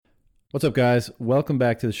What's up, guys? Welcome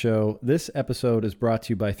back to the show. This episode is brought to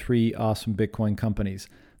you by three awesome Bitcoin companies.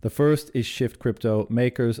 The first is Shift Crypto,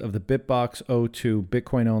 makers of the BitBox O2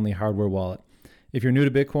 Bitcoin-only hardware wallet. If you're new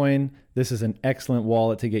to Bitcoin, this is an excellent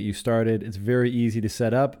wallet to get you started. It's very easy to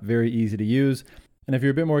set up, very easy to use. And if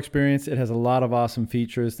you're a bit more experienced, it has a lot of awesome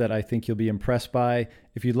features that I think you'll be impressed by.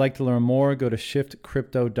 If you'd like to learn more, go to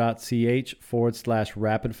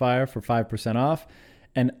shiftcrypto.ch/rapidfire for 5% off.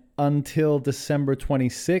 And until December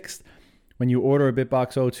 26th, when you order a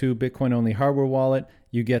BitBox O2 Bitcoin-only hardware wallet,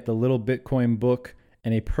 you get the little Bitcoin book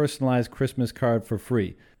and a personalized Christmas card for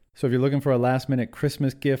free. So if you're looking for a last-minute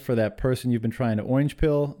Christmas gift for that person you've been trying to orange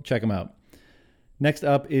pill, check them out. Next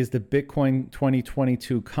up is the Bitcoin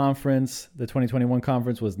 2022 conference. The 2021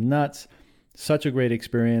 conference was nuts. Such a great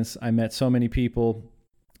experience. I met so many people,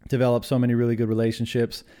 developed so many really good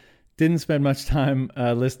relationships. Didn't spend much time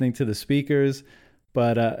listening to the speakers,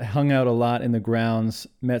 but hung out a lot in the grounds,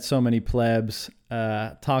 met so many plebs,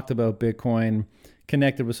 talked about Bitcoin,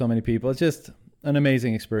 connected with so many people. It's just an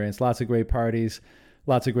amazing experience. Lots of great parties,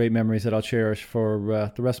 lots of great memories that I'll cherish for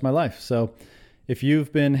the rest of my life. So if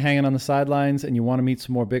you've been hanging on the sidelines and you want to meet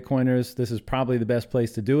some more Bitcoiners, this is probably the best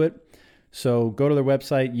place to do it. So go to their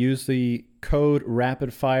website, use the code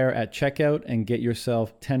RAPIDFIRE at checkout and get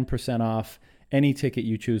yourself 10% off any ticket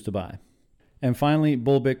you choose to buy. And finally,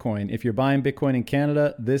 Bull Bitcoin. If you're buying Bitcoin in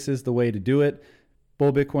Canada, this is the way to do it.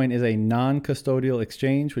 Bull Bitcoin is a non-custodial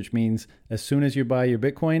exchange, which means as soon as you buy your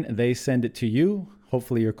Bitcoin, they send it to you,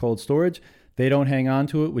 hopefully your cold storage. They don't hang on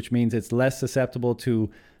to it, which means it's less susceptible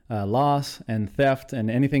to loss and theft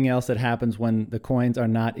and anything else that happens when the coins are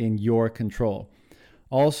not in your control.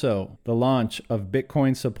 Also, the launch of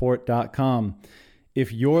BitcoinSupport.com.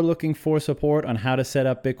 If you're looking for support on how to set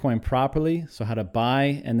up Bitcoin properly, so how to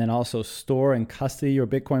buy and then also store and custody your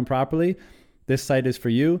Bitcoin properly, this site is for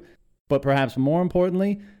you. But perhaps more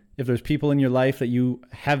importantly, if there's people in your life that you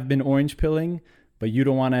have been orange pilling, but you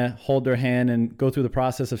don't want to hold their hand and go through the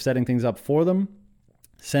process of setting things up for them,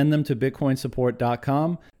 send them to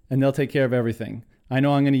BitcoinSupport.com and they'll take care of everything. I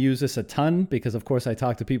know I'm going to use this a ton because, of course, I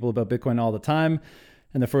talk to people about Bitcoin all the time.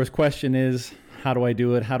 And the first question is, how do I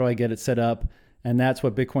do it? How do I get it set up? And that's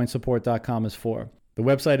what BitcoinSupport.com is for. The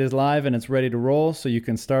website is live and it's ready to roll, so you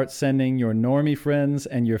can start sending your normie friends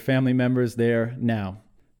and your family members there now.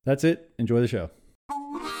 That's it. Enjoy the show.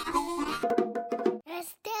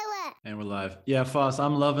 Let's do it. And we're live. Yeah, Foss,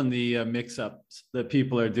 I'm loving the mix-ups that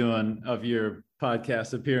people are doing of your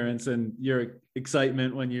podcast appearance and your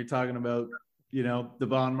excitement when you're talking about, you know, the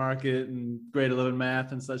bond market and grade 11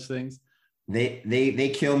 math and such things.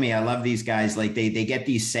 They kill me. I love these guys. Like they get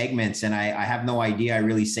these segments and I have no idea I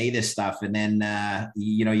really say this stuff. And then,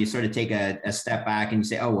 you sort of take a step back and you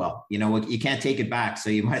say, oh, well, you know what, you can't take it back. So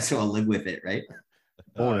you might as well live with it. Right.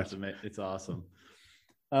 It's awesome.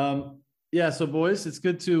 Yeah. So boys, it's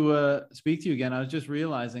good to speak to you again. I was just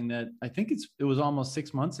realizing that I think it was almost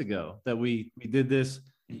 6 months ago that we did this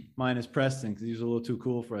minus Preston because he was a little too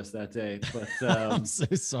cool for us that day. But I'm so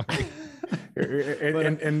sorry.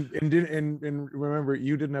 and remember,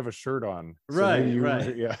 you didn't have a shirt on, so right?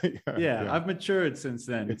 Yeah. I've matured since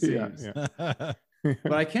then. It seems. Yeah.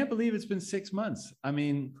 But I can't believe it's been 6 months. I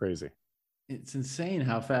mean, crazy. It's insane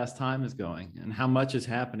how fast time is going and how much is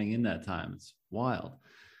happening in that time. It's wild.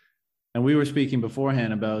 And we were speaking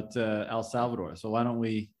beforehand about El Salvador. So why don't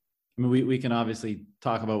we? I mean, we can obviously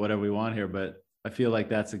talk about whatever we want here, but I feel like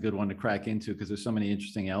that's a good one to crack into because there's so many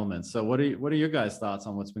interesting elements. So what are your guys' thoughts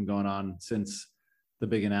on what's been going on since the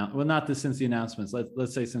big announcement? Well, not since the announcements.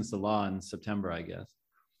 Let's say since the law in September, I guess.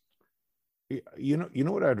 You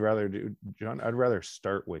know what I'd rather do, John? I'd rather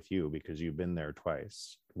start with you because you've been there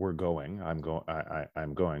twice. I'm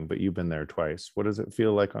going, but you've been there twice. What does it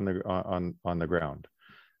feel like on the ground?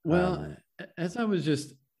 Well, as I was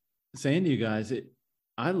just saying to you guys,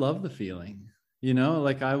 I love the feeling. You know,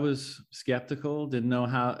 like I was skeptical, didn't know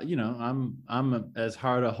how, you know, I'm as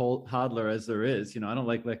hard a hodler as there is. You know, I don't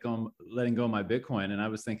like letting go of my Bitcoin. And I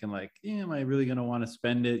was thinking like, yeah, am I really going to want to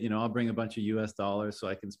spend it? You know, I'll bring a bunch of US dollars so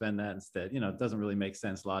I can spend that instead. You know, it doesn't really make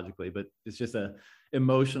sense logically, but it's just a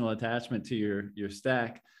emotional attachment to your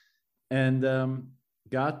stack. And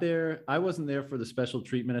got there. I wasn't there for the special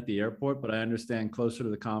treatment at the airport, but I understand closer to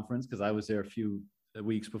the conference because I was there a few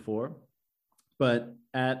weeks before. But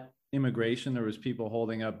at immigration, there was people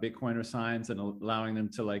holding up Bitcoiner signs and allowing them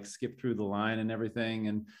to like skip through the line and everything.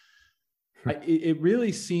 And it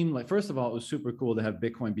really seemed like, first of all, it was super cool to have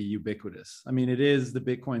Bitcoin be ubiquitous. I mean, it is the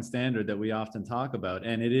Bitcoin standard that we often talk about,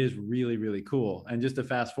 and it is really, really cool. And just to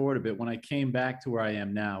fast forward a bit, when I came back to where I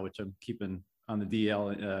am now, which I'm keeping on the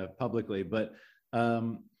DL publicly, but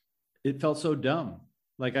it felt so dumb.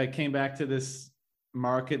 Like I came back to this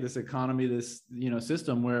market, this economy, this,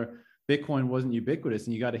 system where Bitcoin wasn't ubiquitous,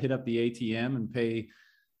 and you got to hit up the ATM and pay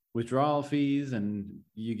withdrawal fees, and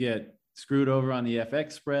you get screwed over on the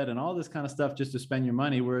FX spread and all this kind of stuff just to spend your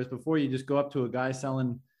money. Whereas before, you just go up to a guy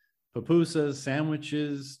selling pupusas,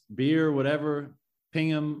 sandwiches, beer, whatever, ping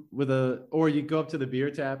him or you go up to the beer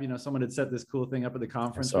tap. Someone had set this cool thing up at the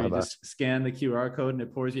conference where you just scan the QR code and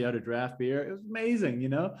it pours you out a draft beer. It was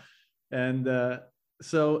amazing, And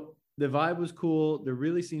so the vibe was cool. There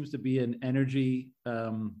really seems to be an energy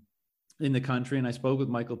in the country. And I spoke with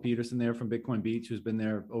Michael Peterson there from Bitcoin Beach, who's been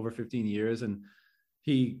there over 15 years. And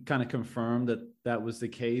he kind of confirmed that was the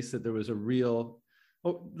case, that there was a real,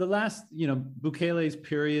 the last, Bukele's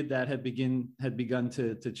period that had begun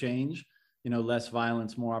to change, less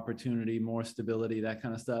violence, more opportunity, more stability, that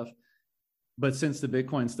kind of stuff. But since the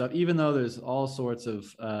Bitcoin stuff, even though there's all sorts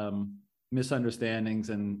of misunderstandings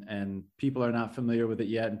and people are not familiar with it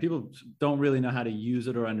yet, and people don't really know how to use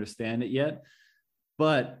it or understand it yet.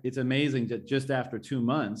 But it's amazing that just after 2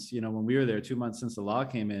 months, when we were there, 2 months since the law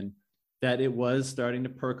came in, that it was starting to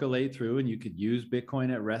percolate through, and you could use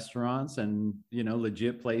Bitcoin at restaurants and,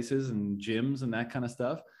 legit places and gyms and that kind of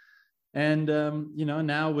stuff. And,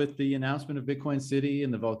 now with the announcement of Bitcoin City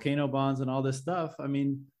and the volcano bonds and all this stuff, I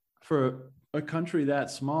mean, for a country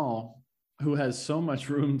that small who has so much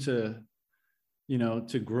room to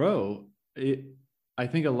grow, I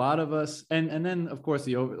think a lot of us, and then of course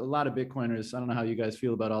a lot of Bitcoiners, I don't know how you guys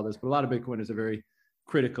feel about all this, but a lot of Bitcoiners are very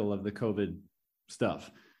critical of the COVID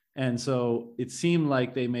stuff. And so it seemed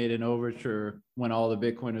like they made an overture when all the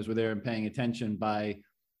Bitcoiners were there and paying attention by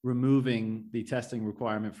removing the testing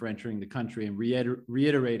requirement for entering the country and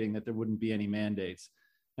reiterating that there wouldn't be any mandates.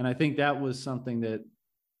 And I think that was something that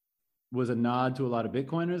was a nod to a lot of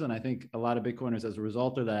Bitcoiners. And I think a lot of Bitcoiners, as a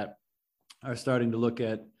result of that, are starting to look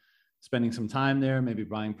at spending some time there, maybe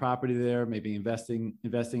buying property there, maybe investing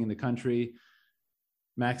in the country.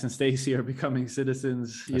 Max and Stacy are becoming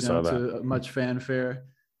citizens, to much fanfare.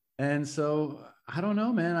 And so I don't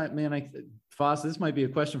know, man. Foss, this might be a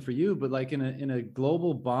question for you, but like in a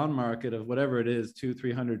global bond market of whatever it is,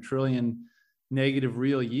 200-300 trillion negative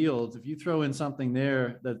real yields, if you throw in something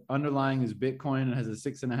there that underlying is Bitcoin and has a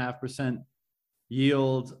 6.5%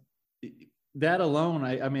 yield, that alone,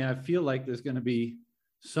 I feel like there's going to be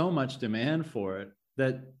so much demand for it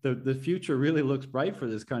that the future really looks bright for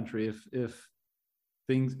this country if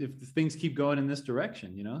things keep going in this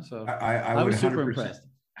direction, So I was super impressed.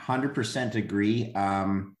 100% agree.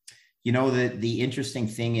 The interesting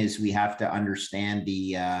thing is we have to understand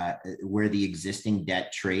where the existing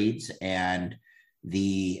debt trades, and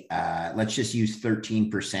let's just use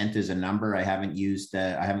 13% as a number. I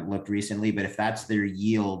haven't looked recently, but if that's their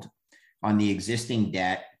yield on the existing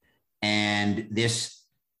debt, and this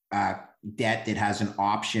debt that has an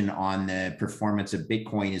option on the performance of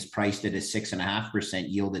Bitcoin is priced at a 6.5%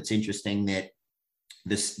 yield, it's interesting that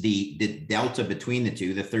the delta between the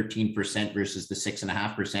two, the 13% versus the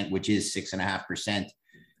 6.5%, which is 6.5%,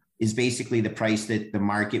 is basically the price that the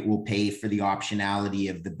market will pay for the optionality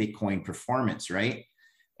of the Bitcoin performance, right?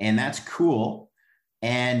 And that's cool.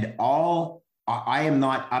 And I am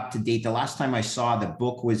not up to date. The last time I saw the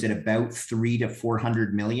book was at about 300 to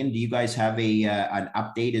 400 million. Do you guys have an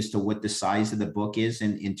update as to what the size of the book is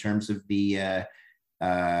in terms of the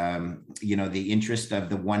interest of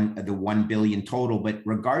the 1 billion total? But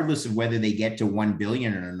regardless of whether they get to 1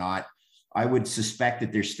 billion or not, I would suspect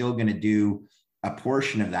that they're still going to do a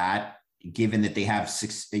portion of that, given that they have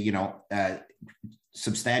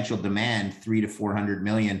substantial demand, 300 to 400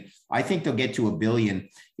 million. I think they'll get to 1 billion.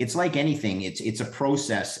 It's like anything. It's a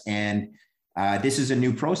process. And this is a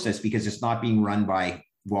new process because it's not being run by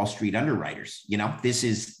Wall Street underwriters. This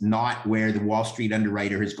is not where the Wall Street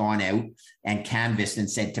underwriter has gone out and canvassed and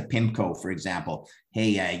said to PIMCO, for example,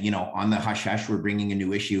 hey, on the hush hush, we're bringing a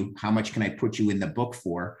new issue. How much can I put you in the book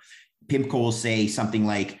for? PIMCO will say something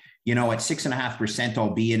like, at 6.5%,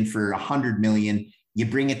 I'll be in for 100 million. You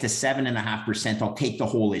bring it to 7.5%, I'll take the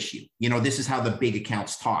whole issue. This is how the big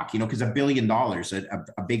accounts talk, because $1 billion,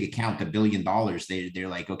 a big account, $1 billion, they're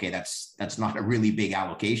like, okay, that's not a really big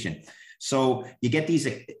allocation. So you get these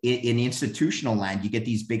in institutional land, you get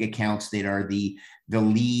these big accounts that are the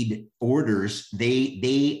lead orders.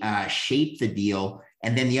 They shape the deal,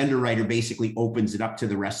 and then the underwriter basically opens it up to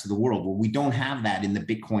the rest of the world. Well, we don't have that in the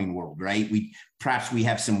Bitcoin world, right? Perhaps we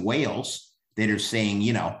have some whales that are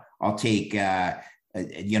saying, I'll take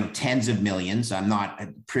tens of millions. I'm not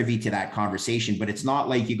privy to that conversation, but it's not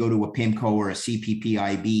like you go to a PIMCO or a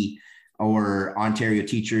CPPIB or Ontario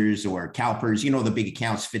Teachers or CalPERS, the big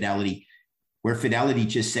accounts, Fidelity, where Fidelity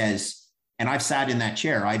just says, and I've sat in that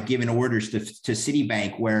chair, I've given orders to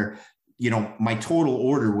Citibank where, my total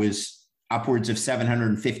order was upwards of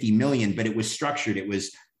 750 million, but it was structured. It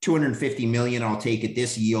was 250 million. I'll take at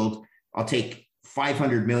this yield. I'll take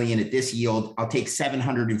 500 million at this yield. I'll take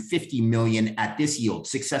 750 million at this yield,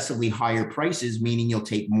 successively higher prices, meaning you'll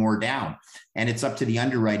take more down. And it's up to the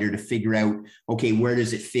underwriter to figure out, okay, where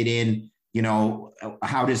does it fit in?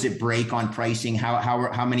 How does it break on pricing?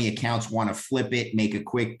 How many accounts want to flip it, make a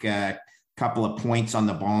quick couple of points on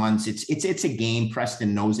the bonds? It's a game.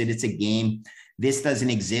 Preston knows it. It's a game. This doesn't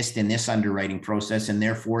exist in this underwriting process, and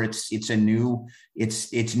therefore it's new.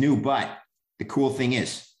 But the cool thing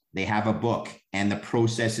is they have a book and the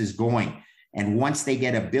process is going. And once they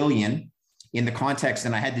get $1 billion in the context,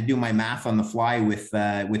 and I had to do my math on the fly with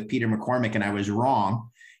Peter McCormick, and I was wrong,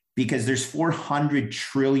 because there's $400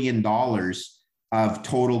 trillion of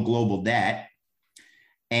total global debt.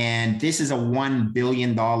 And this is a $1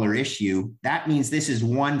 billion issue. That means this is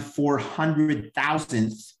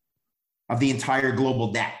 1/400,000th of the entire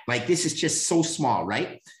global debt. Like, this is just so small,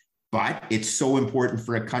 right? But it's so important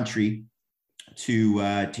for a country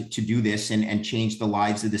to do this and change the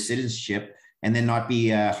lives of the citizenship, and then not be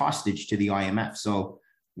hostage to the IMF. So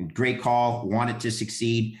great call. Want it to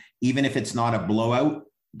succeed, even if it's not a blowout.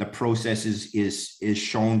 The process is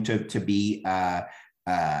shown to be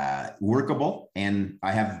workable, and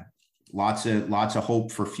I have lots of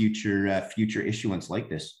hope for future issuance like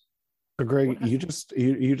this. So Greg, you just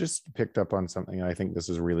picked up on something. I think this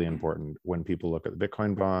is really important when people look at the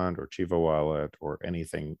Bitcoin bond or Chivo wallet or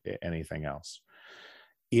anything else.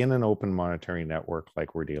 In an open monetary network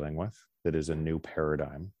like we're dealing with, that is a new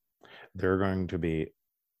paradigm, there are going to be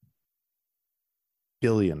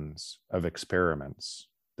billions of experiments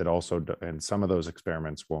that and some of those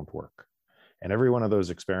experiments won't work. And every one of those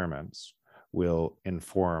experiments will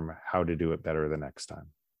inform how to do it better the next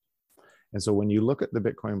time. And so when you look at the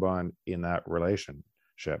Bitcoin bond in that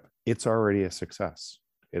relationship, it's already a success.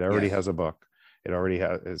 It already has a book. It already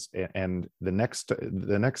has, and the next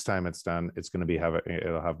time it's done,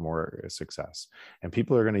 it'll have more success. And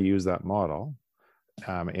people are going to use that model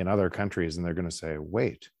in other countries, and they're going to say,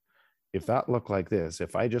 wait, if that looked like this,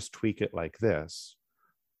 if I just tweak it like this,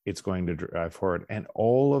 it's going to drive forward. And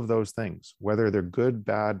all of those things, whether they're good,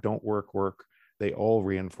 bad, don't work, they all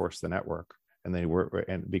reinforce the network. And they work,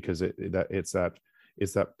 and because it's that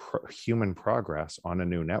human progress on a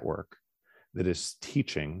new network that is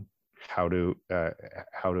teaching how to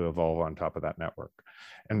evolve on top of that network,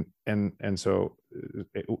 and so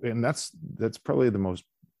that's probably the most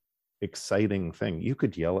exciting thing. You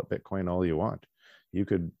could yell at Bitcoin all you want,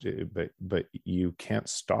 but you can't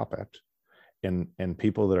stop it. And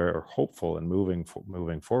people that are hopeful and moving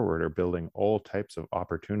forward are building all types of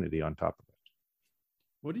opportunity on top of it.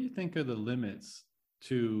 What do you think are the limits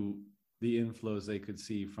to the inflows they could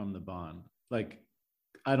see from the bond? Like,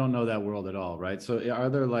 I don't know that world at all, right? So are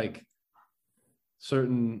there like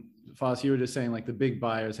certain, Foss, you were just saying like the big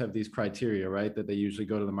buyers have these criteria, right? That they usually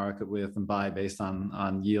go to the market with and buy based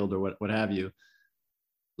on yield or what have you.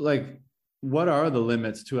 Like, what are the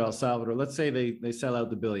limits to El Salvador? Let's say they sell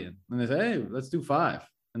out the $1 billion and they say, hey, let's do $5 billion,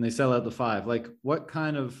 and they sell out the $5 billion. Like, what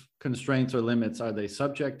kind of constraints or limits are they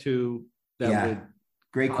subject to that would...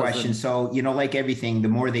 Great question. So, like everything, the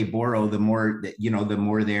more they borrow, the more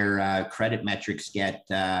their credit metrics get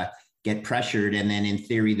pressured. And then in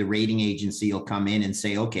theory, the rating agency will come in and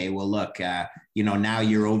say, okay, well, look, now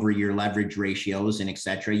you're over your leverage ratios and et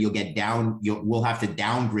cetera. We'll have to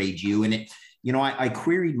downgrade you. And I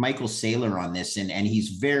queried Michael Saylor on this, and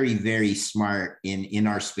he's very, very smart in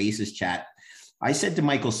our Spaces chat. I said to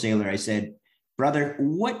Michael Saylor, I said, brother,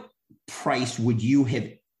 what price would you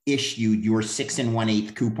have issued your 6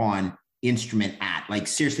 1/8 coupon instrument at? Like,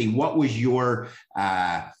 seriously, what was your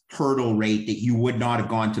hurdle rate that you would not have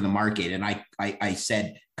gone to the market? And I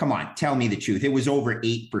said, come on, tell me the truth. It was over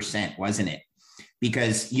 8%, wasn't it?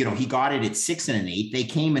 Because, he got it at 6 1/8. They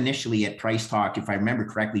came initially at price talk, if I remember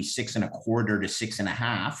correctly, 6 1/4 to 6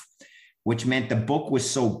 1/2, which meant the book was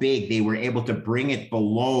so big, they were able to bring it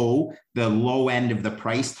below the low end of the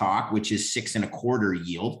price talk, which is 6 1/4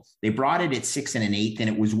 yield. They brought it at 6 1/8, and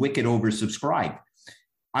it was wicked oversubscribed.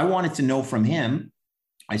 I wanted to know from him,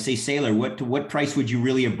 I say, Saylor, what price would you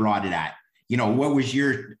really have brought it at? What was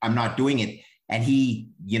I'm not doing it. And he,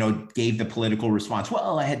 gave the political response.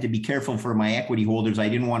 Well, I had to be careful for my equity holders. I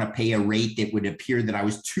didn't want to pay a rate that would appear that I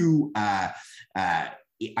was too,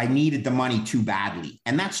 I needed the money too badly.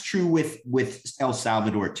 And that's true with El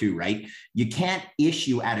Salvador too, right? You can't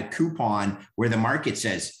issue at a coupon where the market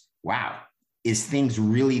says, wow, is things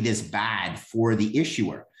really this bad for the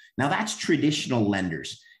issuer? Now that's traditional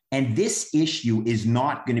lenders. And this issue is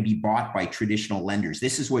not going to be bought by traditional lenders.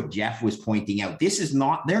 This is what Jeff was pointing out. This is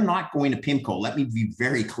not, they're not going to PIMCO. Let me be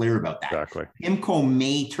very clear about that. Exactly. PIMCO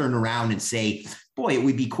may turn around and say, boy, it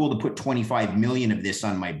would be cool to put 25 million of this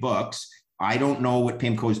on my books. I don't know what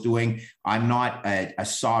PIMCO is doing. I'm not a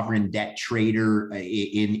sovereign debt trader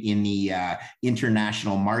in the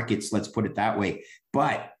international markets, let's put it that way.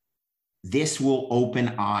 But this will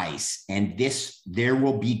open eyes, and there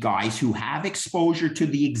will be guys who have exposure to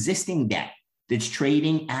the existing debt that's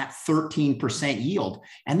trading at 13% yield.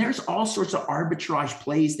 And there's all sorts of arbitrage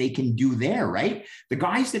plays they can do there, right? The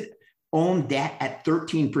guys that own debt at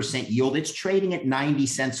 13% yield, it's trading at 90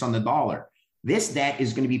 cents on the dollar. This debt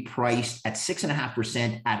is going to be priced at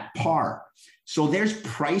 6.5% at par. So there's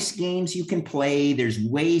price games you can play. There's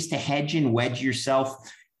ways to hedge and wedge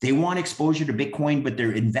yourself. They want exposure to Bitcoin, but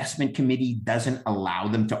their investment committee doesn't allow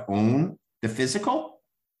them to own the physical.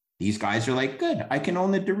 These guys are like, good, I can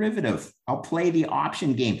own the derivative. I'll play the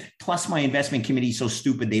option game. Plus my investment committee is so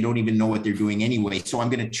stupid, they don't even know what they're doing anyway. So I'm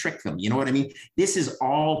going to trick them. You know what I mean? This is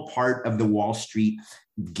all part of the Wall Street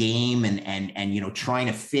game and you know, trying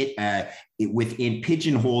to fit it within,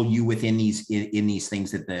 pigeonhole you within these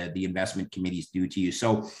things that the investment committees do to you.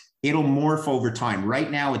 So it'll morph over time.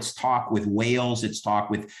 Right now it's talk with whales, it's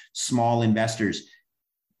talk with small investors.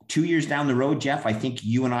 2 years down the road, Jeff, I think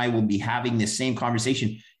you and I will be having this same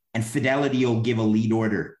conversation, and Fidelity will give a lead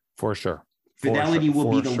order. For sure. Fidelity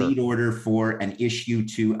will be the lead order for an issue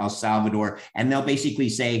to El Salvador. And they'll basically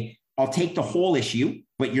say, I'll take the whole issue,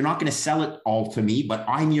 but you're not going to sell it all to me, but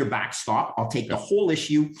I'm your backstop. I'll take the whole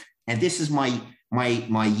issue. And this is my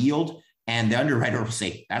yield. And the underwriter will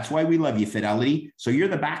say, that's why we love you, Fidelity. So you're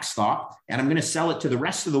the backstop, and I'm going to sell it to the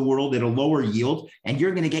rest of the world at a lower yield. And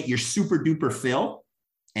you're going to get your super duper fill,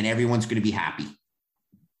 and everyone's going to be happy.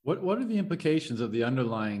 What are the implications of the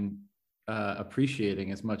underlying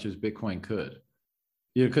appreciating as much as Bitcoin could?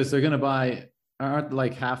 Yeah, because they're going to buy, aren't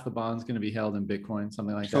like half the bonds going to be held in Bitcoin,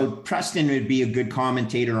 something like that? So Preston would be a good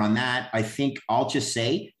commentator on that. I think I'll just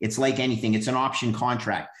say it's like anything. It's an option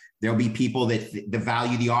contract. There'll be people that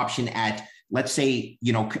value the option at, let's say,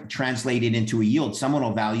 you know, translate it into a yield. Someone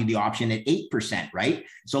will value the option at 8%, right?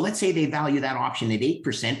 So let's say they value that option at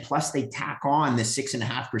 8%, plus they tack on the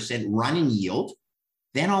 6.5% running yield.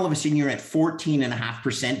 Then all of a sudden you're at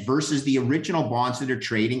 14.5% versus the original bonds that are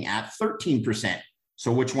trading at 13%.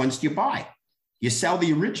 So which ones do you buy? You sell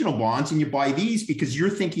the original bonds and you buy these because you're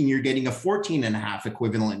thinking you're getting a 14.5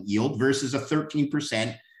 equivalent yield versus a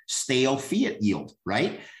 13% stale fiat yield,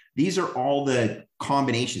 right? These are all the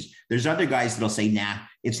combinations. There's other guys that'll say, nah,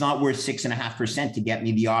 it's not worth 6.5% to get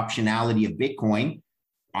me the optionality of Bitcoin.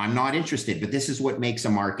 I'm not interested, but this is what makes a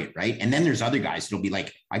market, right? And then there's other guys that'll be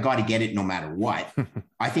like, I got to get it no matter what.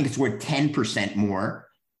 I think it's worth 10% more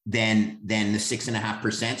than the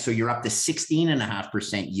 6.5%. So you're up to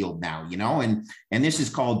 16.5% yield now, you know, and this is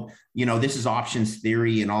called, you know, this is options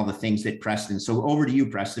theory and all the things that Preston. So over to you,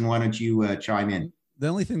 Preston. Why don't you chime in? The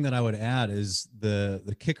only thing that I would add is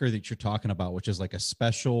the kicker that you're talking about, which is like a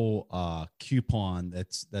special coupon.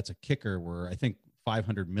 That's a kicker where I think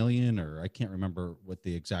 500 million, or I can't remember what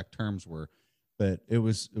the exact terms were, but it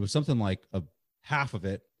was something like half of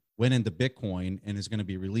it went into Bitcoin and is going to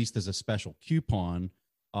be released as a special coupon.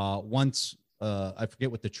 Once I forget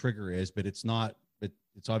what the trigger is, but it's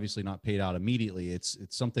obviously not paid out immediately. It's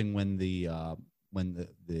something when the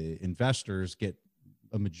investors get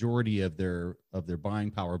a majority of their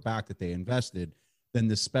buying power back that they invested, then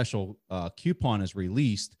this special coupon is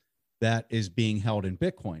released that is being held in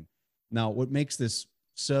Bitcoin. Now, what makes this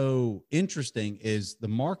so interesting is the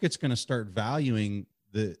market's going to start valuing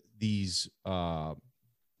these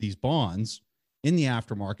bonds in the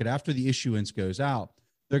aftermarket after the issuance goes out.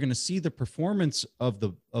 They're going to see the performance of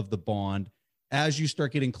the bond as you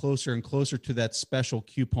start getting closer and closer to that special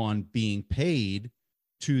coupon being paid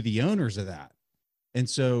to the owners of that. And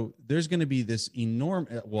so there's going to be this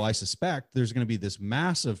I suspect there's going to be this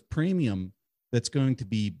massive premium that's going to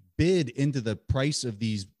be bid into the price of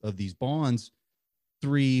these bonds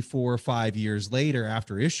 3, 4, 5 years later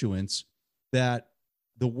after issuance, that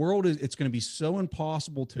it's going to be so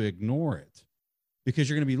impossible to ignore it, because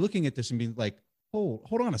you're going to be looking at this and being like, oh,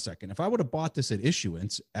 hold on a second. If I would have bought this at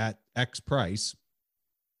issuance at X price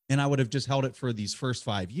and I would have just held it for these first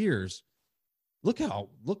 5 years, look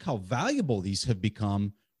how valuable these have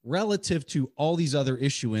become relative to all these other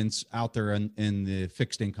issuance out there in the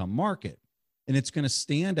fixed income market. And it's going to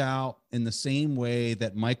stand out in the same way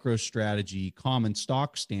that MicroStrategy common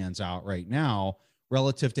stock stands out right now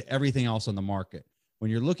relative to everything else on the market. When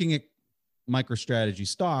you're looking at MicroStrategy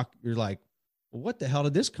stock, you're like, well, what the hell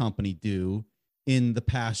did this company do in the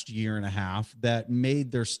past year and a half that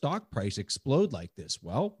made their stock price explode like this?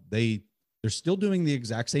 Well, they're still doing the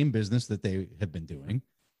exact same business that they have been doing.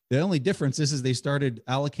 The only difference is they started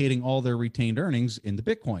allocating all their retained earnings into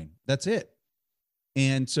Bitcoin. That's it.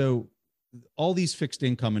 And so all these fixed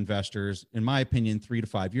income investors, in my opinion, 3 to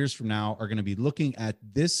 5 years from now, are going to be looking at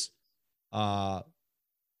this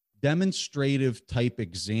demonstrative type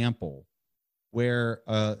example where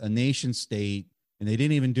a nation state, and they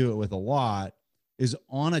didn't even do it with a lot, is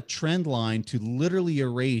on a trend line to literally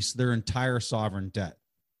erase their entire sovereign debt.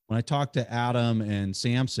 When I talked to Adam and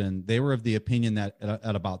Samson, they were of the opinion that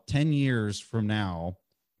at about 10 years from now,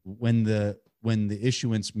 when the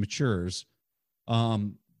issuance matures,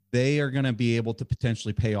 they are going to be able to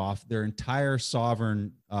potentially pay off their entire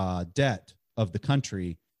sovereign debt of the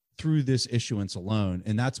country through this issuance alone.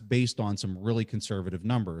 And that's based on some really conservative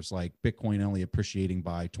numbers, like Bitcoin only appreciating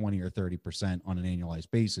by 20 or 30% on an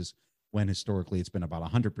annualized basis, when historically it's been about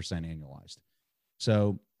 100% annualized.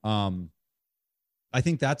 So I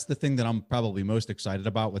think that's the thing that I'm probably most excited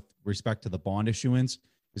about with respect to the bond issuance,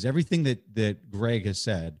 is everything that Greg has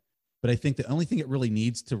said. But I think the only thing it really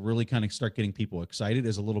needs to really kind of start getting people excited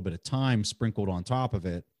is a little bit of time sprinkled on top of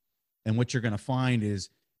it. And what you're going to find is,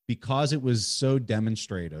 because it was so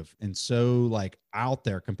demonstrative and so like out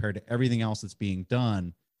there compared to everything else that's being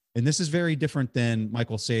done, and this is very different than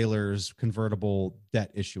Michael Saylor's convertible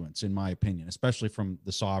debt issuance, in my opinion, especially from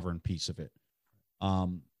the sovereign piece of it.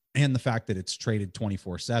 And the fact that it's traded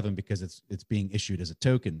 24/7 because it's being issued as a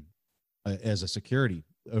token, as a security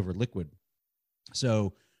over liquid.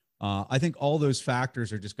 So I think all those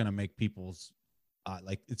factors are just going to make people's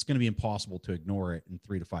like, it's going to be impossible to ignore it in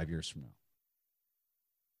 3 to 5 years from now.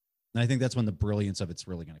 And I think that's when the brilliance of it's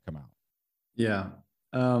really going to come out. Yeah.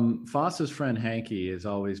 Foss's friend Hanky is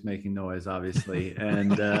always making noise, obviously.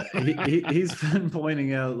 And he's been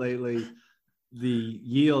pointing out lately the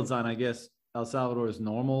yields on, I guess, El Salvador's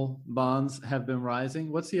normal bonds have been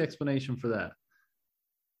rising. What's the explanation for that?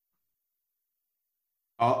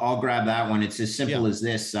 I'll grab that one. It's as simple as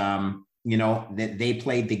this. That they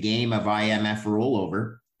played the game of IMF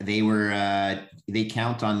rollover. They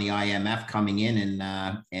count on the IMF coming in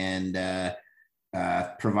and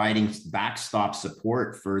providing backstop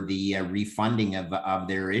support for the refunding of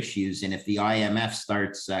their issues. And if the IMF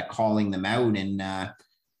starts calling them out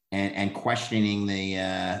and questioning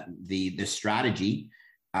the strategy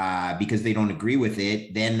because they don't agree with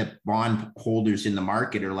it, then the bond holders in the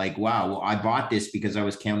market are like, wow, well, I bought this because I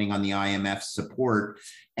was counting on the IMF support.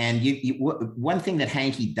 And one thing that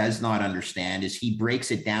Hanky does not understand is he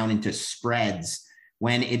breaks it down into spreads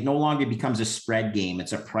when it no longer becomes a spread game,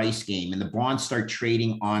 it's a price game. And the bonds start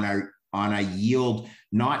trading on a yield,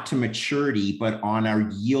 not to maturity, but on our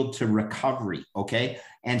yield to recovery. Okay.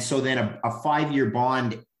 And so then a 5-year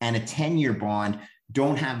bond and a 10-year bond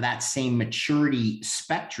don't have that same maturity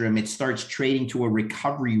spectrum. It starts trading to a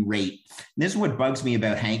recovery rate. And this is what bugs me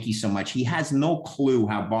about Hanky so much. He has no clue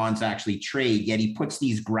how bonds actually trade, yet he puts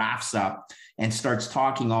these graphs up and starts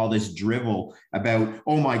talking all this drivel about,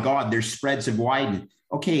 oh my God, their spreads have widened.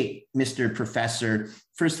 Okay, Mr. Professor,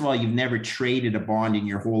 first of all, you've never traded a bond in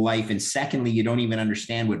your whole life. And secondly, you don't even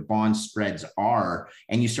understand what bond spreads are.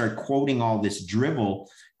 And you start quoting all this drivel.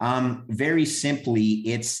 Very simply,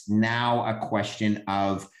 it's now a question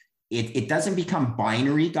of, it doesn't become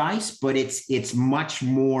binary, guys, but it's much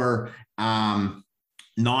more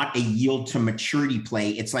not a yield to maturity play.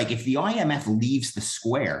 It's like if the IMF leaves the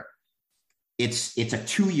square, it's a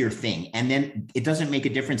 2-year thing. And then it doesn't make a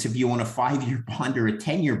difference if you own a 5-year bond or a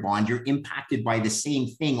 10-year bond, you're impacted by the same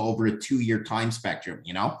thing over a 2-year time spectrum,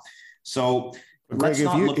 So let's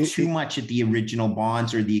not look too much at the original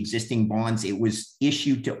bonds or the existing bonds. It was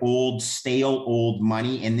issued to stale old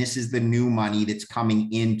money. And this is the new money that's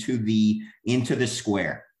coming into the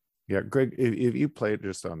square. Yeah, Greg, if you played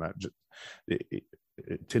just on that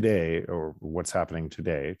today, or what's happening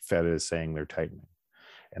today, Fed is saying they're tightening.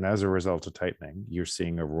 And as a result of tightening, you're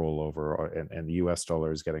seeing a rollover, and the US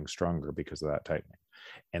dollar is getting stronger because of that tightening.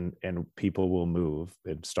 And people will move,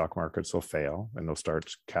 and stock markets will fail, and they'll start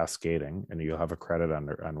cascading, and you'll have a credit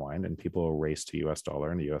unwind, and people will race to US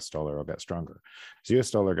dollar, and the US dollar will get stronger. As the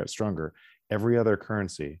US dollar gets stronger, every other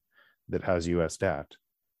currency that has US debt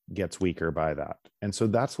gets weaker by that. And so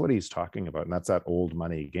that's what he's talking about. And that's that old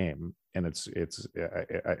money game. And it's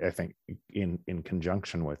I think in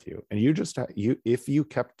conjunction with you. And if you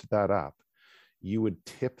kept that up, you would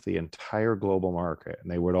tip the entire global market,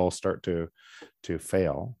 and they would all start to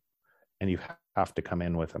fail. And you have to come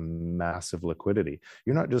in with a massive liquidity.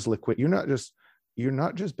 You're not just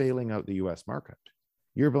bailing out the US market.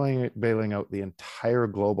 You're bailing out the entire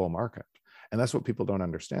global market. And that's what people don't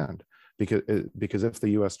understand. because if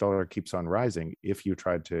the US dollar keeps on rising, if you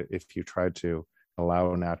tried to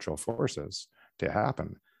allow natural forces to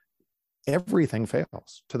happen, everything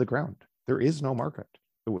fails to the ground. There is no market.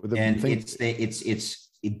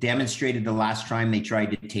 It demonstrated the last time they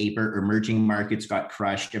tried to taper, emerging markets got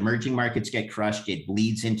crushed. Emerging markets get crushed. It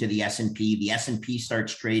bleeds into the S&P. The S&P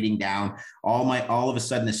starts trading down. All of a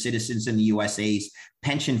sudden, the citizens in the USA's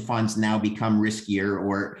pension funds now become riskier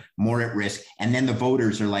or more at risk. And then the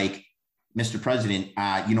voters are like, Mr. President,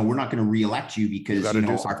 we're not going to reelect you because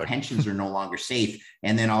our pensions are no longer safe.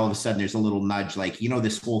 And then all of a sudden, there's a little nudge like,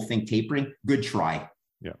 this whole thing tapering. Good try.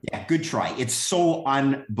 Yeah, good try. It's so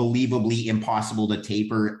unbelievably impossible to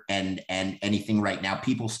taper and anything right now.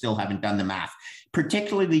 People still haven't done the math,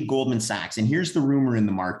 particularly Goldman Sachs. And here's the rumor in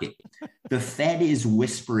the market. The Fed is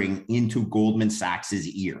whispering into Goldman Sachs's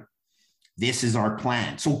ear. This is our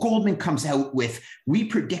plan. So Goldman comes out with, we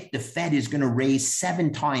predict the Fed is going to raise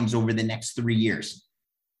 7 times over the next 3 years.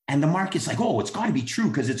 And the market's like, oh, it's got to be true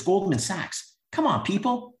because it's Goldman Sachs. Come on,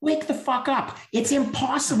 people, wake the fuck up. It's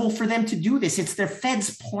impossible for them to do this. It's their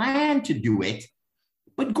Fed's plan to do it.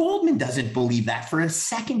 But Goldman doesn't believe that for a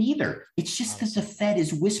second either. It's just because the Fed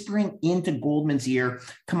is whispering into Goldman's ear,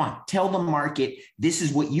 come on, tell the market this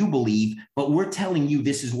is what you believe, but we're telling you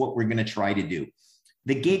this is what we're going to try to do.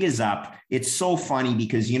 The gig is up. It's so funny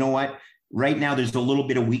because you know what? Right now, there's a little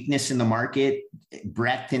bit of weakness in the market.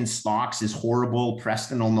 Breadth in stocks is horrible.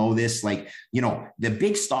 Preston will know this. The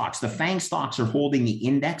big stocks, the FANG stocks are holding the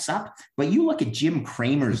index up. But you look at Jim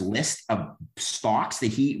Cramer's list of stocks that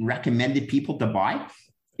he recommended people to buy,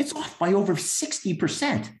 it's off by over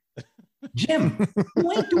 60%. Jim,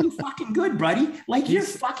 you ain't doing fucking good, buddy. You're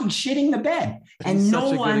fucking shitting the bed. And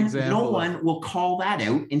no one will call that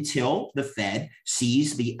out until the Fed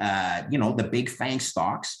sees the big FANG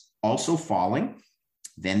stocks also falling.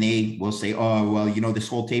 Then they will say, oh, well, this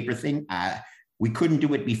whole taper thing, we couldn't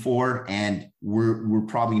do it before, and we're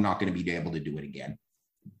probably not going to be able to do it again.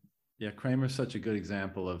 Yeah, Kramer's such a good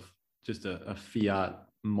example of just a fiat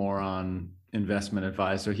moron investment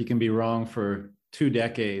advisor. He can be wrong for 2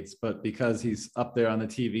 decades, but because he's up there on the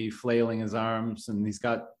TV flailing his arms and he's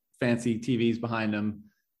got fancy TVs behind him,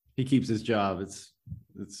 he keeps his job. It's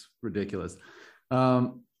ridiculous.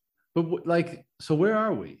 So where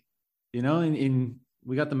are we? We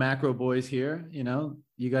got the macro boys here,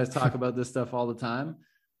 you guys talk about this stuff all the time.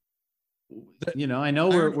 I know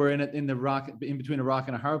we're in between a rock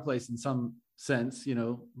and a hard place in some sense,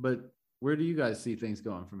 but where do you guys see things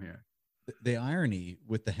going from here? The irony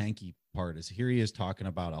with the hanky part is here he is talking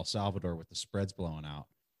about El Salvador with the spreads blowing out,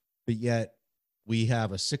 but yet we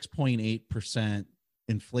have a 6.8%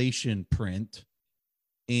 inflation print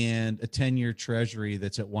and a 10-year treasury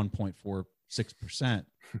that's at 1.46%.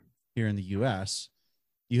 Here in the US,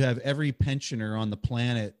 you have every pensioner on the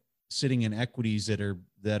planet sitting in equities that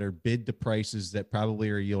are bid to prices that probably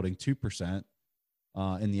are yielding 2%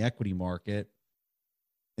 in the equity market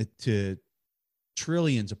to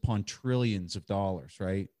trillions upon trillions of dollars,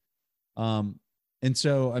 right? And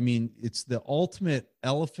so, it's the ultimate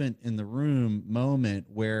elephant in the room moment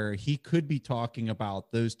where he could be talking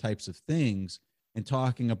about those types of things and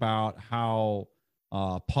talking about how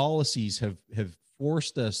policies have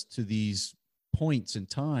forced us to these points in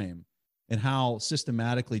time and how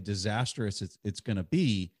systematically disastrous it's going to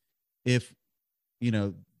be if,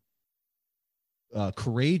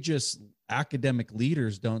 courageous academic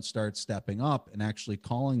leaders don't start stepping up and actually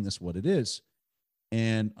calling this what it is.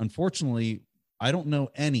 And unfortunately, I don't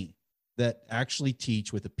know any that actually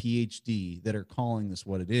teach with a PhD that are calling this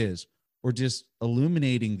what it is, or just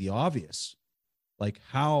illuminating the obvious. Like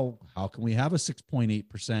how can we have a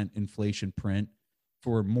 6.8% inflation print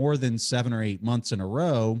for more than 7 or 8 months in a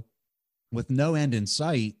row with no end in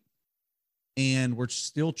sight, and we're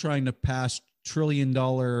still trying to pass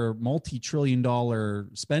multi-trillion-dollar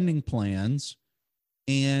spending plans,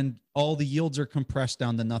 and all the yields are compressed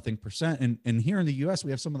down to nothing percent. And here in the US, we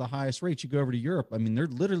have some of the highest rates. You go over to Europe, they're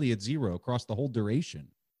literally at 0 across the whole duration,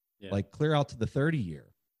 clear out to the 30-year.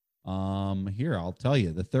 Here, I'll tell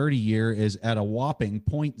you, the 30-year is at a whopping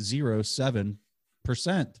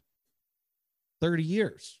 0.07%. 30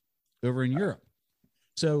 years over in Europe.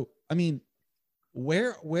 So,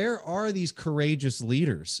 where are these courageous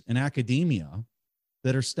leaders in academia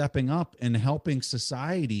that are stepping up and helping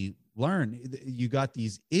society learn? You got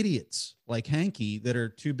these idiots like Hanky that are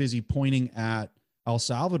too busy pointing at El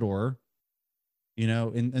Salvador,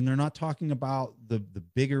 and they're not talking about the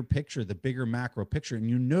bigger picture, the bigger macro picture.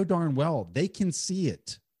 And darn well, they can see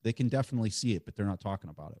it. They can definitely see it, but they're not talking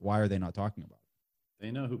about it. Why are they not talking about it? They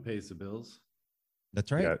know who pays the bills. That's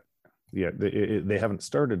right. Yeah, they haven't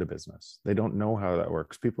started a business. They don't know how that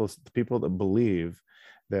works. People that believe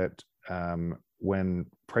that when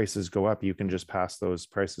prices go up, you can just pass those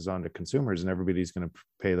prices on to consumers and everybody's going to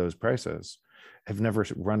pay those prices, have never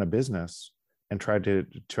run a business and tried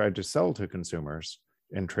to sell to consumers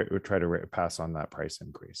and try to pass on that price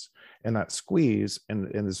increase. And that squeeze,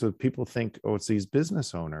 and so people think, oh, it's these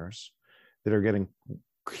business owners that are getting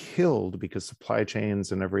killed because supply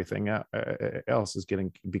chains and everything else is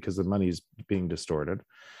getting, because the money is being distorted,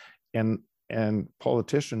 and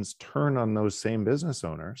politicians turn on those same business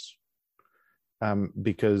owners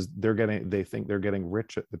because they think they're getting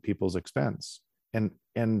rich at the people's expense, and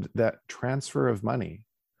that transfer of money.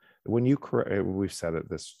 When we've said it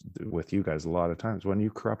this with you guys a lot of times, when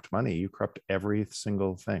you corrupt money, you corrupt every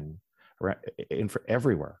single thing for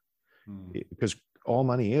everywhere, because all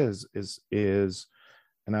money is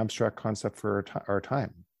an abstract concept for our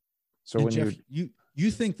time. So and when Jeff,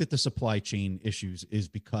 you think that the supply chain issues is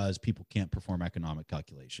because people can't perform economic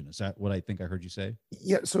calculation? Is that what I think I heard you say?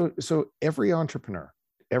 Yeah. So every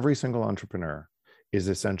single entrepreneur is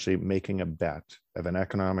essentially making a bet of an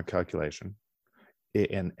economic calculation,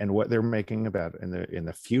 and what they're making a bet in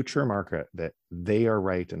the future market that they are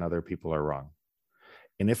right and other people are wrong.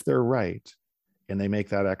 And if they're right and they make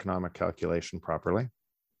that economic calculation properly,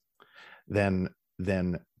 then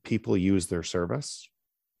people use their service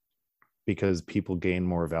because people gain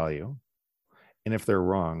more value. And if they're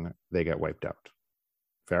wrong, they get wiped out.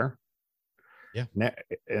 Fair? Yeah.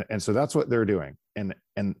 And so that's what they're doing. And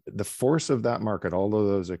the force of that market, all of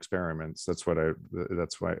those experiments, that's why,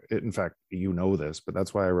 in fact, you know this, but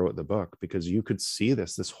that's why I wrote the book, because you could see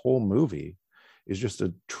this whole movie is just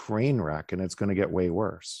a train wreck, and it's going to get way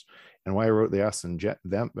worse. And why I wrote the us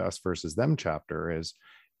versus them chapter is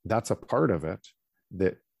that's a part of it,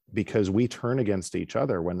 that because we turn against each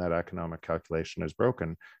other when that economic calculation is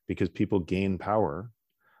broken, because people gain power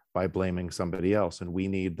by blaming somebody else, and we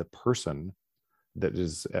need the person that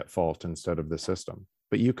is at fault instead of the system.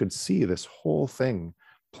 But you could see this whole thing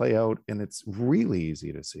play out, and it's really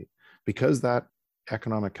easy to see, because that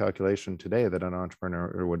economic calculation today that an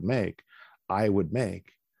entrepreneur would make, I would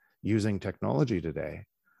make using technology today.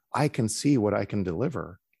 I can see what I can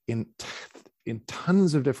deliver in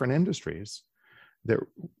tons of different industries that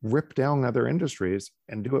rip down other industries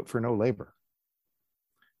and do it for no labor.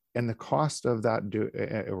 And the cost of that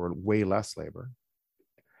or way less labor.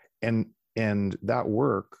 And that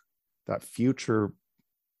work, that future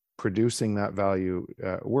producing that value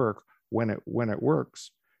work, when it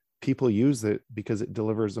works, people use it because it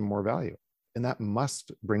delivers them more value. And that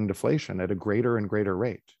must bring deflation at a greater and greater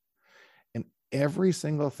rate. And every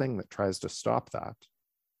single thing that tries to stop that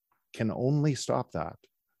can only stop that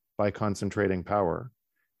by concentrating power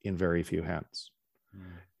in very few hands.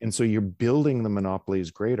 And so you're building the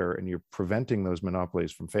monopolies greater, and you're preventing those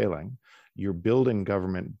monopolies from failing. You're building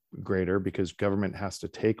government greater, because government has to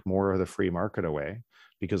take more of the free market away,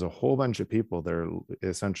 because a whole bunch of people, they're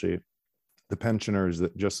essentially the pensioners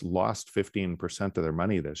that just lost 15% of their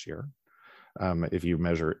money this year. If you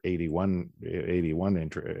measure 81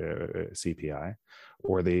 CPI,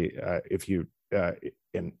 or and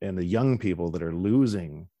the young people that are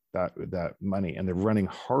losing that money, and they're running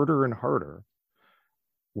harder and harder,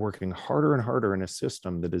 working harder and harder in a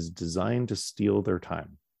system that is designed to steal their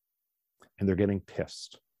time, and they're getting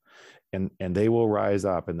pissed, and they will rise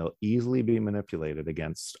up, and they'll easily be manipulated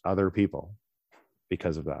against other people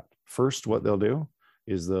because of that. First, what they'll do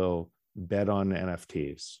is they'll bet on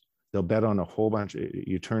NFTs. They'll bet on a whole bunch.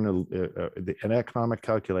 You turn an economic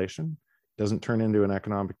calculation doesn't turn into an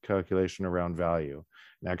economic calculation around value.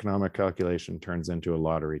 An economic calculation turns into a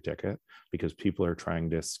lottery ticket, because people are trying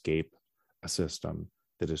to escape a system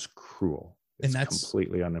that is cruel. It's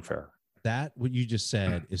completely unfair. That, what you just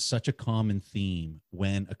said, is such a common theme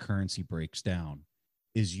when a currency breaks down,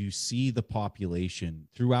 is you see the population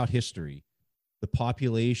throughout history. The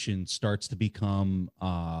population starts to become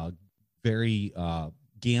very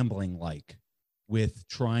gambling-like, with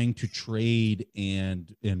trying to trade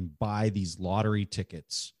and buy these lottery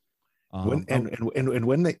tickets. When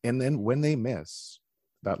they miss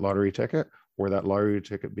that lottery ticket, or that lottery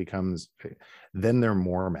ticket becomes, then they're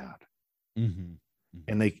more mad. Mm-hmm.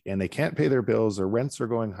 Mm-hmm. And they can't pay their bills. Their rents are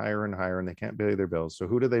going higher and higher, and they can't pay their bills. So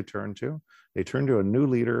who do they turn to? They turn to a new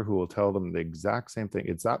leader who will tell them the exact same thing.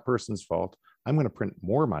 It's that person's fault. I'm going to print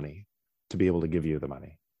more money to be able to give you the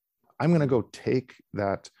money. I'm going to go take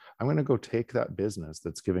that business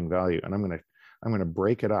that's giving value, and I'm going to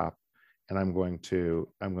break it up, and I'm going to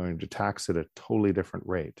tax it at a totally different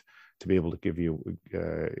rate to be able to give you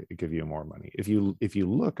more money. If you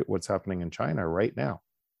look at what's happening in China right now,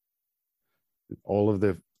 all of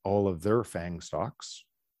the all of their FANG stocks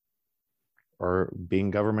are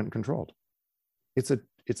being government controlled. It's a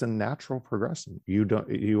natural progression.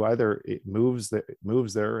 It moves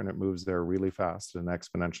there and it moves there really fast at an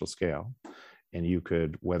exponential scale. And you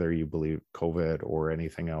could, whether you believe COVID or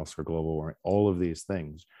anything else or global warming, all of these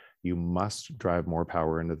things, you must drive more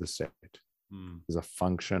power into the state as a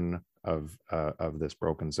function of this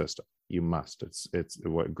broken system. You must. It's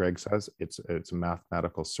what Greg says. It's a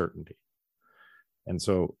mathematical certainty. And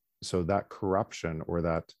so that corruption or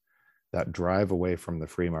that drive away from the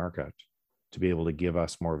free market to be able to give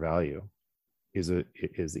us more value is the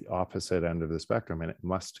opposite end of the spectrum, and it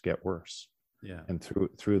must get worse. Yeah. And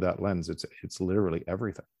through that lens, it's literally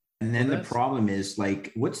everything. And then the problem is,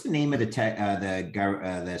 like, what's the name of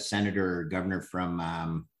the senator or governor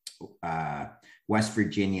from West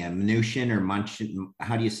Virginia, Mnuchin or Munchin?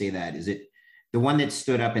 How do you say that? Is it the one that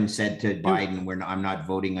stood up and said to Biden, I'm not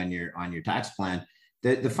voting on your tax plan?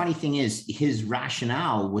 The funny thing is, his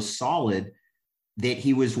rationale was solid, that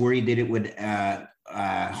he was worried that it would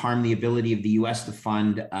harm the ability of the U.S. to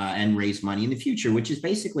fund and raise money in the future, which is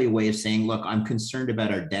basically a way of saying, look, I'm concerned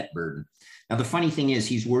about our debt burden. Now, the funny thing is,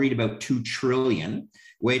 he's worried about $2 trillion,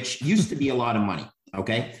 which used to be a lot of money.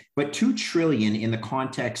 Okay. But $2 trillion in the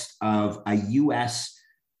context of a U.S.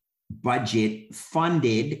 budget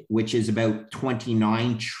funded, which is about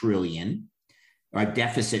 29 trillion, or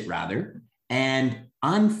deficit rather, and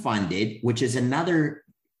unfunded, which is another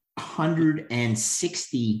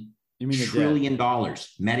 $160 trillion,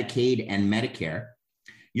 Medicaid and Medicare.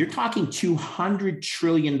 You're talking $200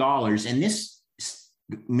 trillion. And this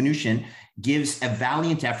Mnuchin gives a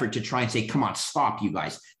valiant effort to try and say, come on, stop, you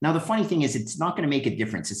guys. Now, the funny thing is, it's not going to make a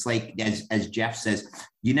difference. It's like, as Jeff says,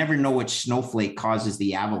 you never know which snowflake causes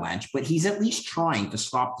the avalanche, but he's at least trying to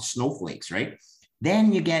stop the snowflakes, right?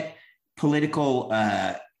 Then you get political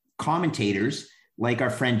commentators like our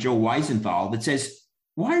friend Joe Weisenthal that says,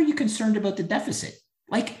 why are you concerned about the deficit?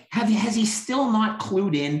 Like, has he still not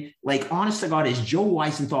clued in? Like, honest to God, is Joe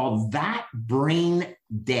Weisenthal that brain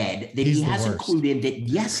dead that he hasn't clued in that,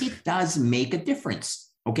 yes, it does make a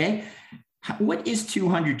difference? Okay. What is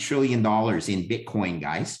 $200 trillion in Bitcoin,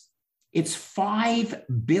 guys? It's 5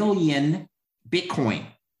 billion Bitcoin.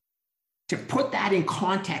 To put that in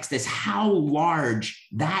context as how large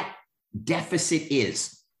that deficit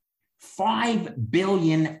is, 5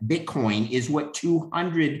 billion Bitcoin is what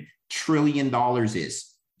 $200 trillion is.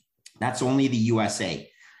 That's only the USA.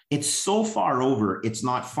 It's so far over, it's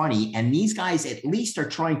not funny. And these guys at least are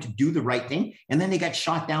trying to do the right thing. And then they got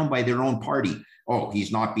shot down by their own party. Oh,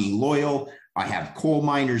 he's not being loyal. I have coal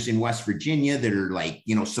miners in West Virginia that are like,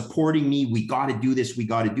 supporting me. We got to do this. We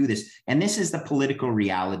got to do this. And this is the political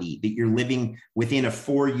reality that you're living within a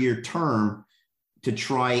 4-year term to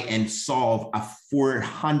try and solve a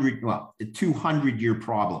 200-year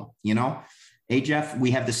problem, Hey, Jeff,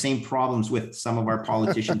 we have the same problems with some of our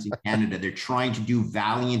politicians in Canada. They're trying to do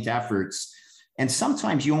valiant efforts. And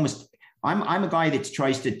sometimes I'm a guy that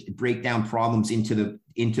tries to break down problems into the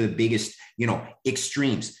biggest,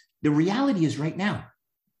 extremes. The reality is right now,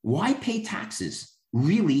 why pay taxes?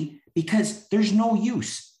 Really? Because there's no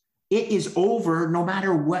use. It is over no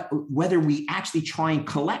matter whether we actually try and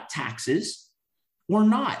collect taxes or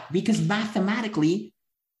not, because mathematically,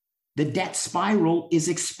 the debt spiral is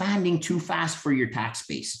expanding too fast for your tax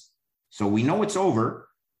base. So we know it's over.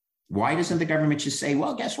 Why doesn't the government just say,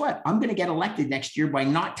 well, guess what? I'm going to get elected next year by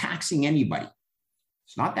not taxing anybody.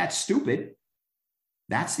 It's not that stupid.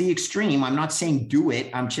 That's the extreme. I'm not saying do it.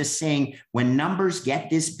 I'm just saying when numbers get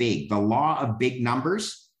this big, the law of big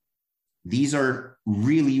numbers, these are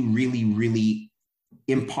really, really, really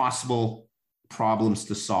impossible problems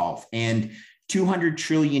to solve. And 200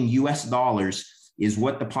 trillion US dollars is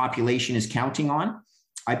what the population is counting on.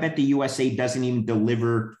 I bet the USA doesn't even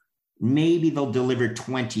deliver, maybe they'll deliver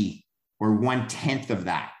 20 or 1/10 of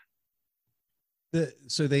that.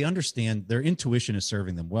 So they understand, their intuition is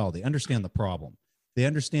serving them well. They understand the problem. They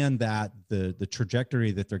understand that the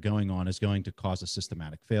trajectory that they're going on is going to cause a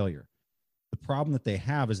systematic failure. The problem that they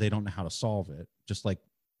have is they don't know how to solve it, just like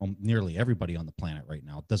nearly everybody on the planet right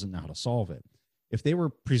now doesn't know how to solve it. If they were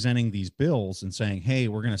presenting these bills and saying, hey,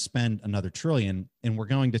 we're going to spend another $1 trillion and we're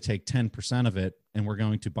going to take 10% of it and we're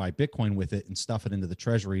going to buy Bitcoin with it and stuff it into the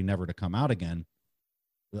treasury, never to come out again,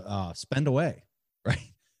 spend away,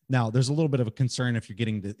 right? Now, there's a little bit of a concern if you're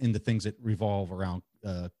getting into things that revolve around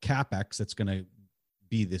CapEx, that's going to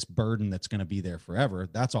be this burden that's going to be there forever.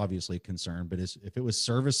 That's obviously a concern. But if it was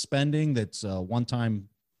service spending that's a one-time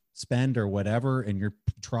spend or whatever, and you're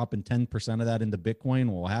dropping 10% of that into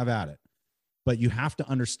Bitcoin, we'll have at it. But you have to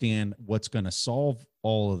understand what's going to solve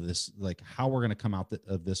all of this, like how we're going to come out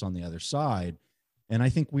of this on the other side. And I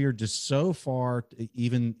think we are just so far,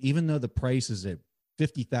 even though the price is at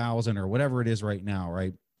 50,000 or whatever it is right now,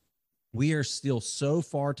 right? We are still so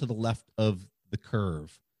far to the left of the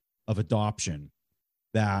curve of adoption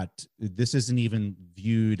that this isn't even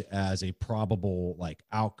viewed as a probable like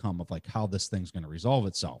outcome of like how this thing's going to resolve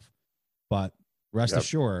itself. But rest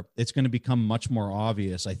assured, it's going to become much more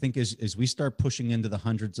obvious. I think as we start pushing into the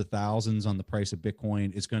hundreds of thousands on the price of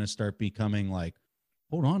Bitcoin, it's going to start becoming like,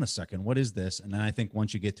 hold on a second, what is this? And then I think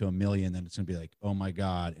once you get to 1 million, then it's going to be like, oh my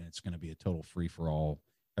God. And it's going to be a total free for all.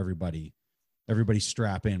 Everybody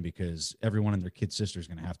strap in, because everyone and their kid sister is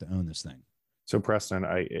going to have to own this thing. So Preston,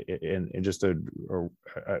 and just a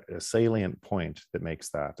salient point that makes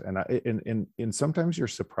that, and sometimes you're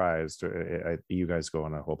surprised. You guys go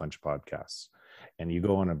on a whole bunch of podcasts, and you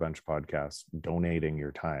go on a bunch of podcasts donating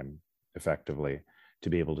your time effectively to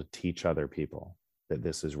be able to teach other people that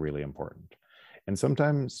this is really important. And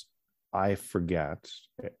sometimes I forget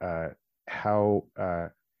how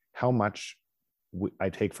much I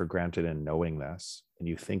take for granted in knowing this, and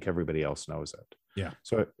you think everybody else knows it. Yeah.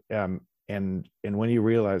 So and when you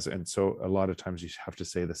realize, and so a lot of times you have to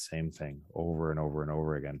say the same thing over and over and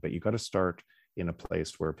over again, but you got to start in a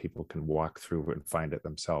place where people can walk through and find it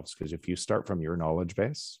themselves. Because if you start from your knowledge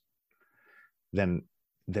base, then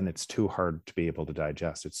it's too hard to be able to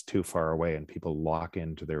digest. It's too far away, and people lock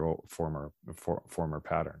into their former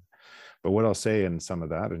pattern. But what I'll say in some of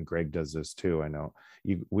that, and Greg does this too, I know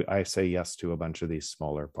I say yes to a bunch of these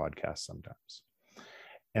smaller podcasts sometimes.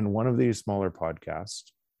 And one of these smaller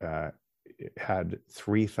podcasts had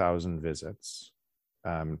 3,000 visits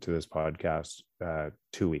to this podcast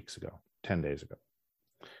 2 weeks ago, 10 days ago.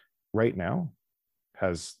 Right now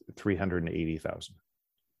has 380,000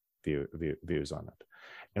 views on it.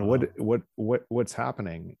 And what's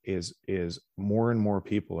happening is more and more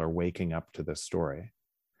people are waking up to this story.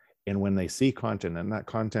 And when they see content, and that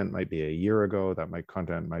content might be a year ago,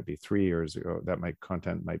 content might be 3 years ago,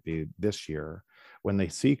 content might be this year. When they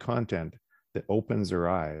see content that opens their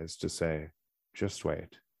eyes to say, just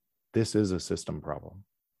wait, this is a system problem.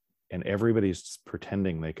 And everybody's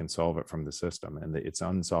pretending they can solve it from the system, and it's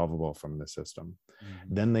unsolvable from the system.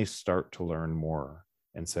 Mm-hmm. Then they start to learn more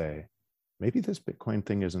and say, maybe this Bitcoin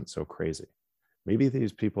thing isn't so crazy. Maybe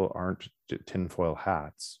these people aren't tinfoil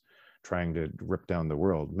hats trying to rip down the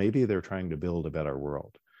world. Maybe they're trying to build a better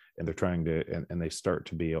world, and they're trying to, and they start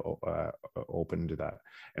to be open to that.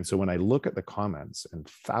 And so when I look at the comments, and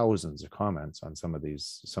thousands of comments on some of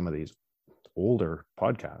these older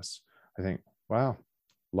podcasts, I think, wow,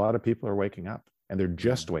 a lot of people are waking up, and they're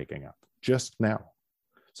just waking up just now.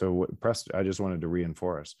 So what Preston, I just wanted to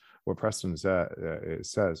reinforce what Preston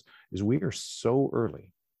says is we are so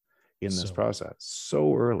early in this process,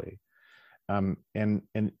 so early. And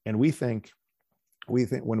we think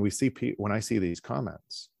when I see these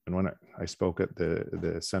comments, and when I spoke at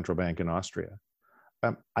the central bank in Austria,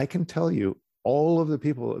 I can tell you all of the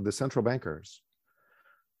people, the central bankers,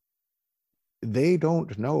 they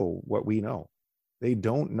don't know what we know. They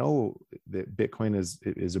don't know that Bitcoin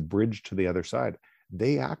is a bridge to the other side.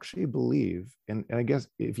 They actually believe, and I guess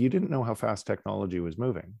if you didn't know how fast technology was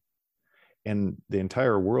moving, and the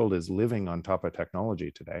entire world is living on top of technology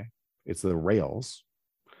today, it's the rails,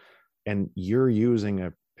 and you're using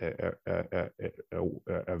a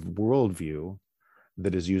worldview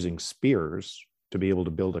that is using spears to be able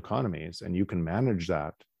to build economies, and you can manage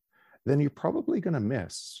that, then you're probably going to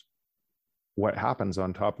miss what happens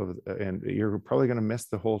on top of, and you're probably going to miss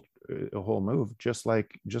the whole move. Just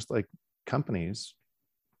like companies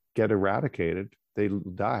get eradicated, they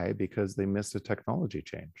die because they miss a technology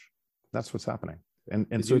change. That's what's happening.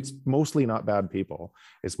 And so it's mostly not bad people.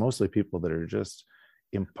 It's mostly people that are just,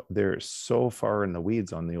 they're so far in the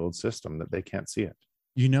weeds on the old system that they can't see it.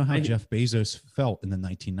 You know how Jeff Bezos felt in the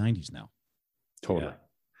 1990s now. Totally. Yeah.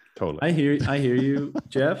 Totally. I hear you,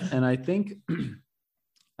 Jeff. And I think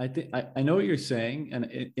I know what you're saying.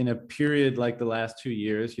 And in a period like the last 2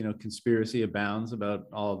 years, conspiracy abounds about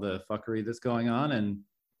all the fuckery that's going on, and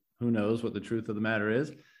who knows what the truth of the matter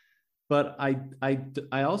is. But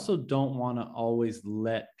I also don't want to always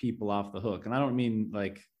let people off the hook. And I don't mean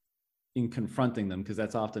like in confronting them, because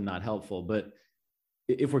that's often not helpful. But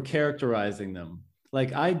if we're characterizing them,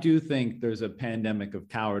 like I do think there's a pandemic of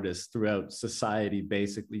cowardice throughout society,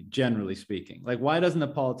 basically, generally speaking. Like, why doesn't a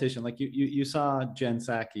politician, like you saw Jen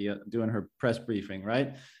Psaki doing her press briefing,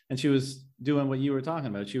 right? And she was doing what you were talking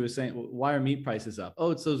about. She was saying, why are meat prices up?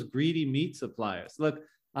 Oh, it's those greedy meat suppliers. Look,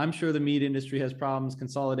 I'm sure the meat industry has problems,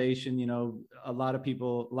 consolidation, a lot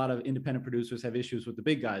of independent producers have issues with the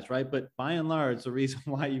big guys, right? But by and large, the reason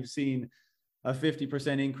why you've seen a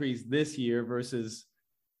 50% increase this year versus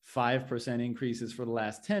 5% increases for the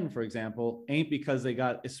last 10, for example, ain't because they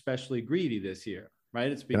got especially greedy this year,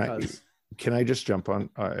 right? It's because. Can I just jump on?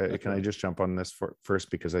 Can I just jump on this first,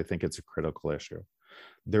 because I think it's a critical issue.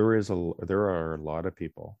 There are a lot of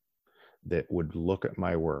people that would look at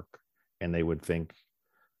my work and they would think,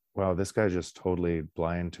 wow, this guy's just totally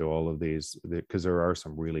blind to all of these, because there are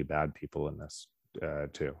some really bad people in this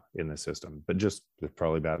too, in the system, but just there's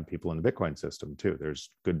probably bad people in the Bitcoin system too. There's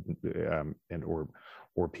good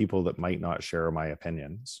or people that might not share my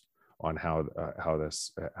opinions on how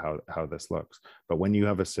this looks. But when you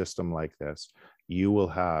have a system like this, you will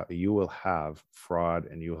have fraud,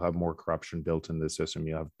 and you'll have more corruption built into the system.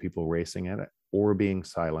 You have people racing in it or being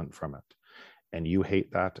silent from it, and you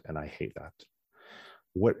hate that, and I hate that.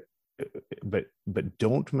 But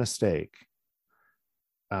don't mistake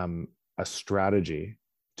a strategy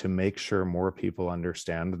to make sure more people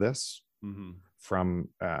understand this from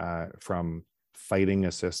fighting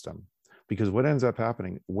a system. Because what ends up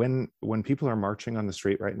happening when people are marching on the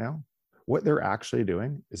street right now, what they're actually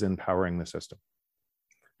doing is empowering the system.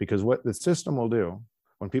 Because what the system will do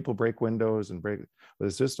when people break windows what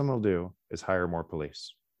the system will do is hire more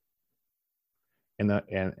police. And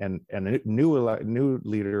a new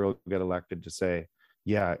leader will get elected to say,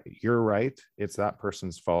 yeah, you're right, it's that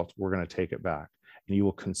person's fault, we're going to take it back. And you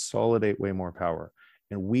will consolidate way more power.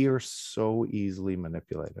 And we are so easily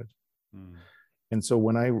manipulated. And so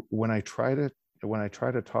when I try to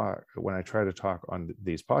talk on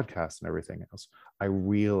these podcasts and everything else, I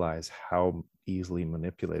realize how easily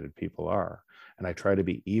manipulated people are, and I try to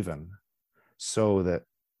be even so that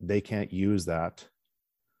they can't use that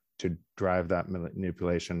to drive that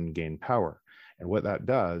manipulation and gain power. And what that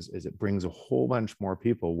does is it brings a whole bunch more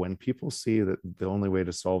people. When people see that the only way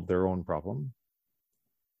to solve their own problem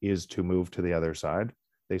is to move to the other side,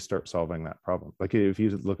 they start solving that problem. Like if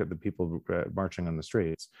you look at the people marching on the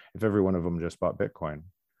streets, if every one of them just bought Bitcoin,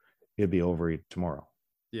 it'd be over tomorrow.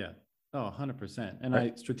 Yeah. Oh, 100%. And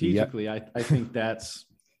right. I think that's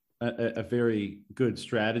a very good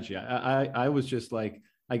strategy. I was just like,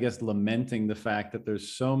 I guess, lamenting the fact that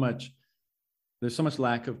there's so much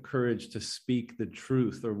lack of courage to speak the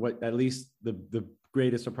truth, or what, at least the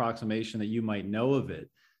greatest approximation that you might know of it,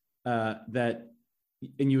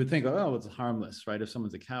 and you would think, oh, it's harmless, right? If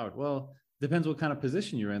someone's a coward. Well, depends what kind of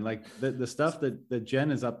position you're in. Like the stuff that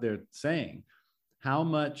Jen is up there saying, how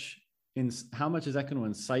much is that going to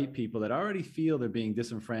incite people that already feel they're being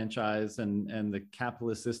disenfranchised and the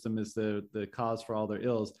capitalist system is the cause for all their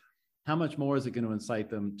ills? How much more is it going to incite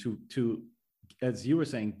them to, as you were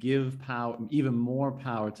saying, give power, even more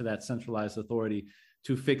power to that centralized authority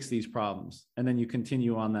to fix these problems? And then you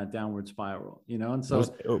continue on that downward spiral, And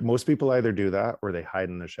so most people either do that or they hide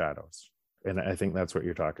in the shadows. And I think that's what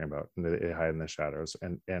you're talking about. They hide in the shadows.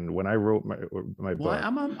 And when I wrote my book,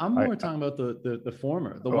 I'm more talking about the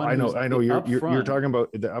former. The one I know you're talking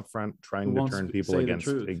about the upfront trying to turn people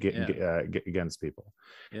against people.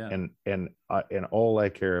 Yeah. And all I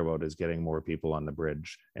care about is getting more people on the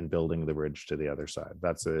bridge and building the bridge to the other side.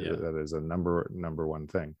 That is a number one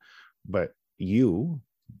thing. But you,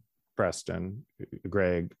 Preston,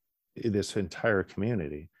 Greg, this entire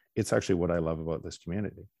community, it's actually what I love about this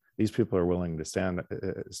community. These people are willing to stand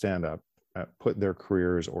up, put their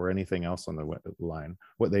careers or anything else on the line.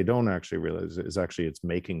 What they don't actually realize is actually it's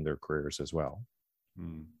making their careers as well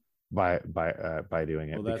by doing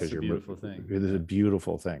it. Well, because you're a beautiful thing. It is a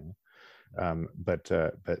beautiful thing, but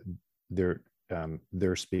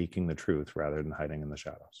they're speaking the truth rather than hiding in the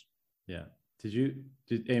shadows. Yeah.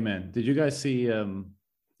 Amen. Did you guys see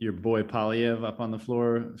your boy Polyev up on the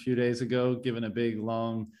floor a few days ago, giving a big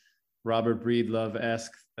long Robert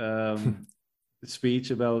Breedlove-esque speech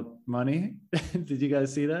about money? Did you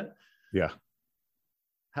guys see that? Yeah.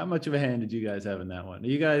 How much of a hand did you guys have in that one? Are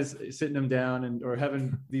you guys sitting him down or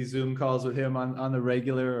having these Zoom calls with him on the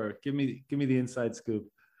regular, or give me the inside scoop?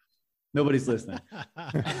 Nobody's listening.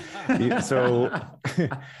 Let's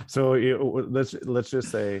just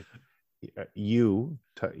say you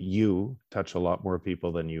touch a lot more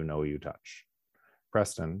people than you touch.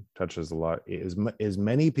 Preston touches a lot, as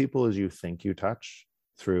many people as you think you touch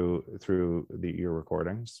through your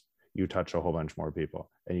recordings. You touch a whole bunch more people,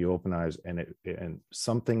 and you open eyes, and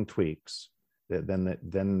something tweaks. Then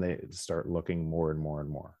they start looking more and more and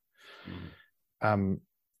more.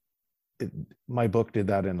 My book did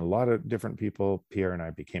that in a lot of different people. Pierre and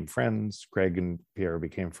I became friends. Greg and Pierre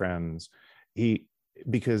became friends.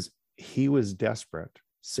 Because he was desperate.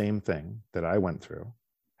 Same thing that I went through.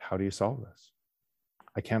 How do you solve this?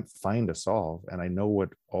 I can't find a solve, and I know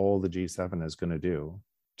what all the G7 is going to do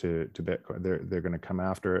to Bitcoin. They're going to come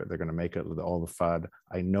after it. They're going to make it with all the FUD.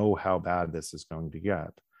 I know how bad this is going to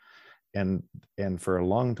get. and for a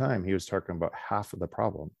long time he was talking about half of the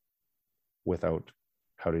problem without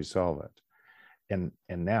how do you solve it.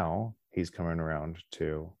 And now he's coming around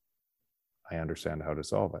to, I understand how to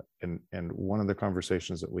solve it. And one of the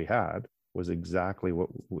conversations that we had was exactly what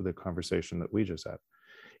the conversation that we just had.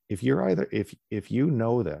 If you're either, if you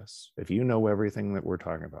know this, if you know everything that we're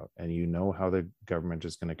talking about, and you know how the government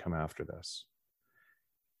is going to come after this,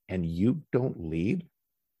 and you don't lead,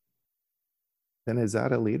 then is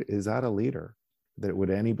that a leader that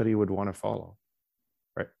anybody would want to follow?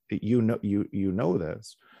 Right? You know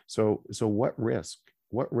this. So what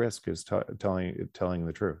risk is telling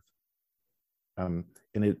the truth? And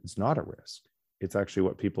it's not a risk. It's actually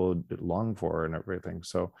what people long for and everything.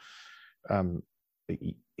 So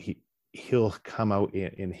he'll come out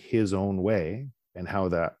in his own way, and how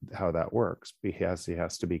that works. He has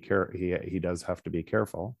to be careful. He does have to be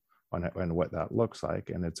careful on what that looks like,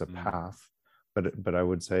 and it's a path. But I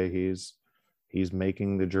would say he's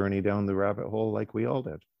making the journey down the rabbit hole like we all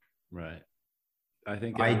did. Right. I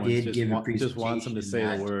think I did give a just wants him to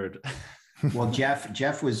say the word. Well,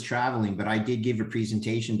 Jeff was traveling, but I did give a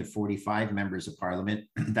presentation to 45 members of parliament.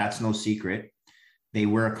 That's no secret. They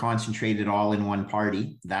were concentrated all in one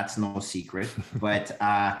party. That's no secret. But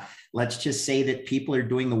let's just say that people are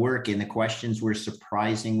doing the work, and the questions were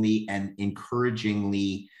surprisingly and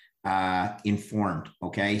encouragingly informed.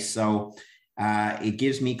 Okay. So it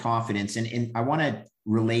gives me confidence. And I want to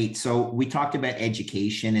relate. So we talked about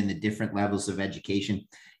education and the different levels of education.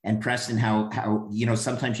 And Preston, how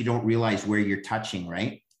sometimes you don't realize where you're touching,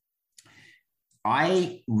 right?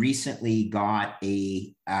 I recently got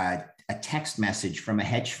a text message from a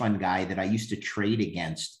hedge fund guy that I used to trade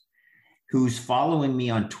against, who's following me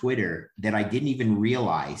on Twitter that I didn't even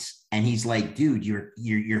realize. And he's like, dude,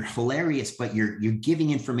 you're hilarious, but you're giving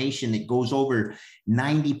information that goes over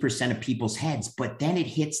 90% of people's heads. But then it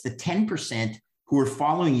hits the 10% who are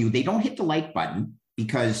following you. They don't hit the like button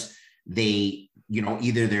because they,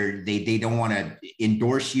 either they don't want to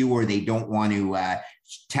endorse you, or they don't want to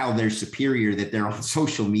tell their superior that they're on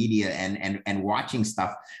social media and watching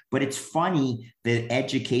stuff. But it's funny, the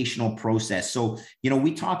educational process. So,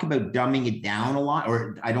 we talk about dumbing it down a lot,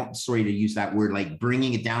 or sorry to use that word, like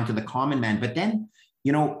bringing it down to the common man. But then,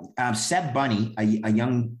 Seb Bunny, a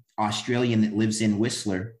young Australian that lives in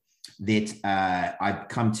Whistler, that I've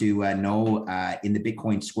come to know in the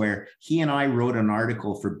Bitcoin Square. He and I wrote an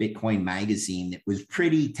article for Bitcoin Magazine that was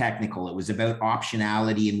pretty technical. It was about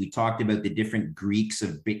optionality, and we talked about the different Greeks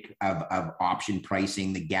of option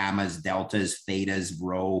pricing, the gammas, deltas, thetas,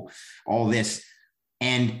 rho, all this.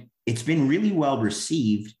 And it's been really well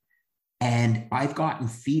received. And I've gotten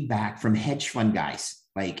feedback from hedge fund guys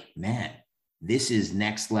like, man, this is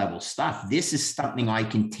next level stuff. This is something I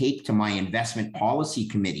can take to my investment policy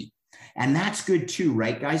committee. And that's good too,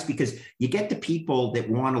 right, guys? Because you get the people that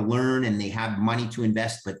want to learn and they have money to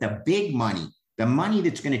invest, but the big money, the money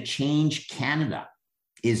that's going to change Canada,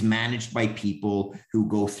 is managed by people who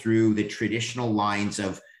go through the traditional lines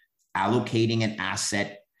of allocating an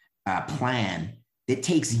asset plan that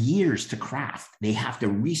takes years to craft. They have to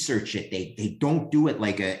research it. They don't do it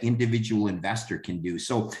like an individual investor can do.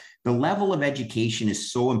 So the level of education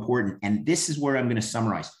is so important. And this is where I'm going to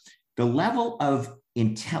summarize. The level of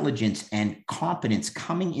intelligence and competence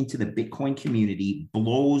coming into the Bitcoin community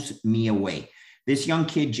blows me away. This young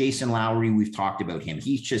kid, Jason Lowry, we've talked about him.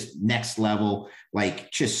 He's just next level, like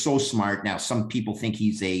just so smart. Now, some people think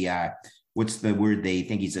he's what's the word? They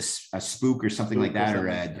think he's a spook or something like that, or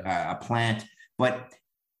a plant. But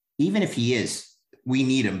even if he is, we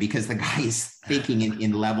need him, because the guy is thinking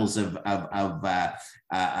in levels of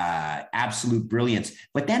absolute brilliance.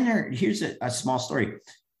 But then here's a small story.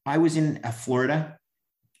 I was in Florida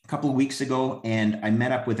a couple of weeks ago, and I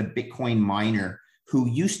met up with a Bitcoin miner who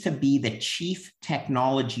used to be the chief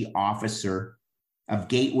technology officer of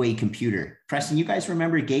Gateway Computer. Preston, you guys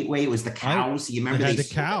remember Gateway? It was the cows. You remember the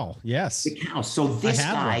cow? Yes. The cow. So this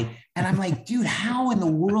guy, and I'm like, dude, how in the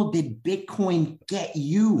world did Bitcoin get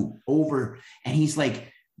you over? And he's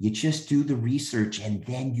like, you just do the research and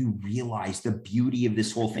then you realize the beauty of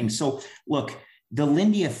this whole thing. So look, the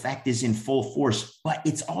Lindy effect is in full force, but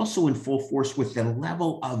it's also in full force with the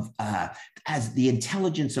level of, as the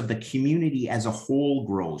intelligence of the community as a whole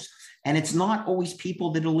grows. And it's not always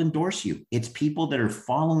people that'll endorse you. It's people that are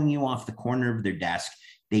following you off the corner of their desk.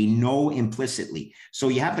 They know implicitly. So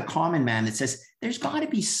you have the common man that says, there's got to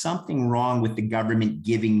be something wrong with the government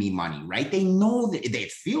giving me money, right? They know that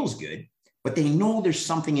it feels good, but they know there's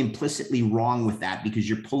something implicitly wrong with that because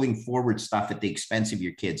you're pulling forward stuff at the expense of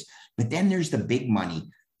your kids. But then there's the big money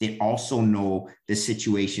that also know the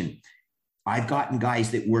situation. I've gotten guys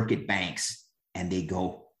that work at banks and they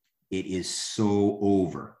go, it is so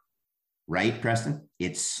over, right, Preston?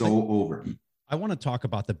 It's so over. I want to talk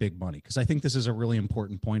about the big money because I think this is a really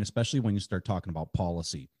important point, especially when you start talking about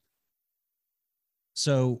policy.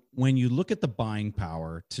 So when you look at the buying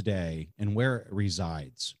power today and where it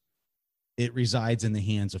resides in the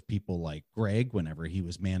hands of people like Greg whenever he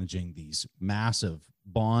was managing these massive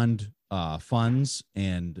bond funds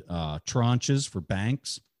and tranches for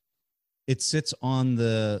banks. It sits on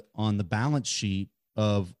the balance sheet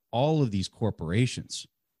of all of these corporations.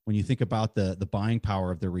 When you think about the buying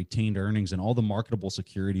power of their retained earnings and all the marketable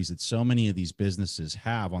securities that so many of these businesses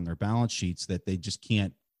have on their balance sheets that they just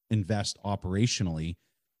can't invest operationally,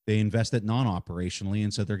 they invest it non-operationally.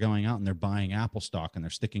 And so they're going out and they're buying Apple stock and they're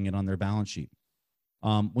sticking it on their balance sheet.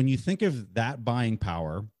 When you think of that buying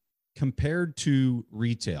power compared to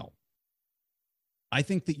retail, I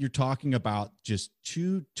think that you're talking about just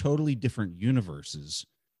two totally different universes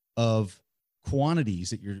of quantities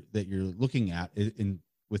that you're looking at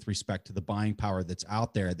with respect to the buying power that's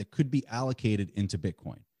out there that could be allocated into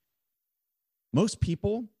Bitcoin. Most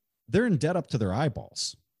people, they're in debt up to their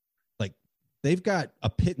eyeballs. Like they've got a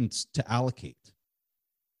pittance to allocate.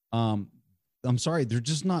 I'm sorry, they're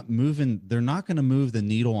just not moving. They're not going to move the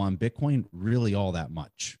needle on Bitcoin really all that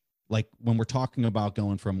much. Like when we're talking about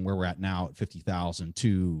going from where we're at now at 50,000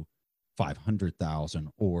 to 500,000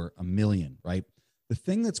 or $1 million, right? The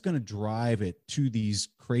thing that's going to drive it to these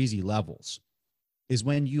crazy levels is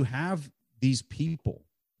when you have these people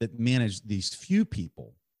that manage these few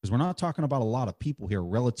people, because we're not talking about a lot of people here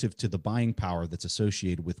relative to the buying power that's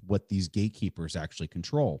associated with what these gatekeepers actually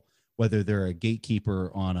control, whether they're a gatekeeper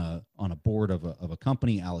on a board of a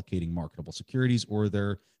company allocating marketable securities or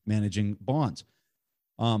they're managing bonds.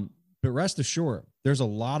 But rest assured, there's a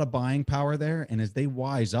lot of buying power there. And as they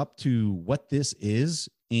wise up to what this is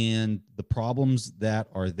and the problems that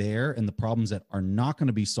are there and the problems that are not going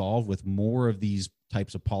to be solved with more of these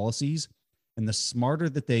types of policies, and the smarter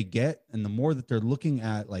that they get and the more that they're looking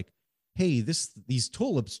at like, hey, these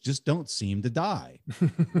tulips just don't seem to die.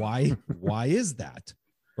 Why is that?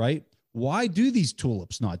 Right? Why do these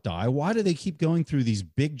tulips not die? Why do they keep going through these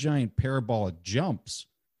big giant parabolic jumps?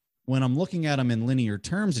 When I'm looking at them in linear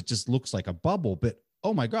terms, it just looks like a bubble. But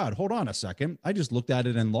oh my God, hold on a second. I just looked at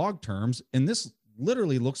it in log terms, and this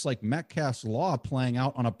literally looks like Metcalfe's law playing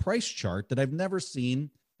out on a price chart that I've never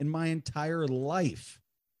seen in my entire life.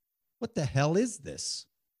 What the hell is this?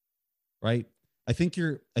 Right? I think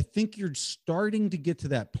you're starting to get to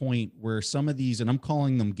that point where some of these, and I'm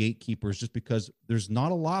calling them gatekeepers just because there's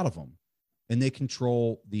not a lot of them, and they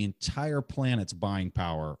control the entire planet's buying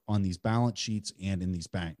power on these balance sheets and in these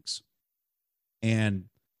banks. And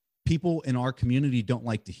people in our community don't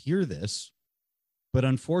like to hear this, but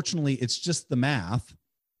unfortunately, it's just the math.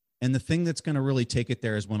 And the thing that's going to really take it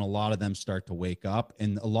there is when a lot of them start to wake up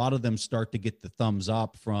and a lot of them start to get the thumbs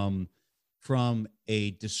up from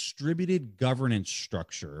a distributed governance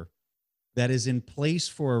structure that is in place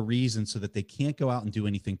for a reason so that they can't go out and do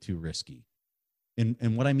anything too risky.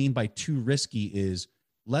 And what I mean by too risky is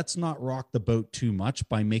let's not rock the boat too much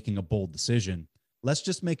by making a bold decision. Let's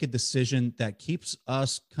just make a decision that keeps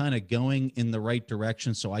us kind of going in the right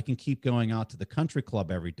direction so I can keep going out to the country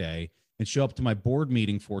club every day and show up to my board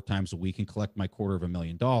meeting 4 times a week and collect my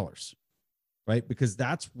 $250,000, right? Because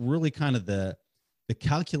that's really kind of the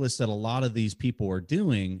calculus that a lot of these people are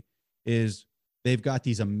doing is they've got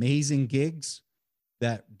these amazing gigs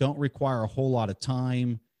that don't require a whole lot of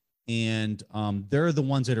time. And they're the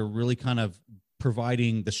ones that are really kind of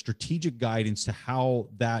providing the strategic guidance to how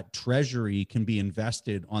that treasury can be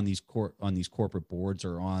invested on these corporate boards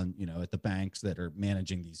or on, at the banks that are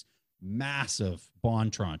managing these massive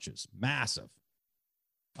bond tranches, massive.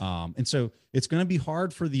 And so it's going to be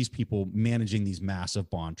hard for these people managing these massive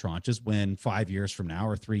bond tranches when 5 years from now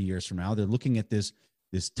or 3 years from now, they're looking at this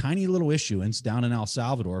tiny little issuance down in El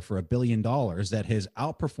Salvador for $1 billion that has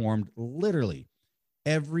outperformed literally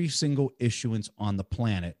every single issuance on the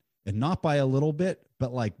planet, and not by a little bit,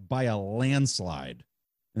 but like by a landslide.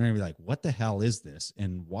 And they're gonna be like, what the hell is this?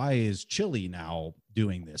 And why is Chile now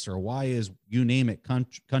doing this? Or why is you name it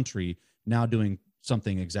country now doing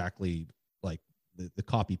something exactly like the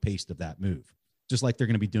copy paste of that move? Just like they're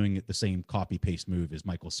going to be doing the same copy paste move as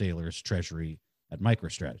Michael Saylor's treasury at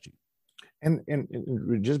MicroStrategy.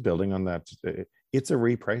 And just building on that, it's a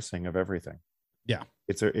repricing of everything. Yeah.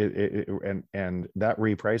 And that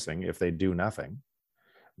repricing, if they do nothing,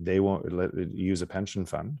 they won't use a pension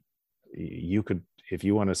fund. You could, if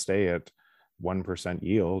you want to stay at 1%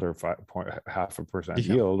 yield or 0.5%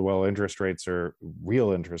 yield, well, real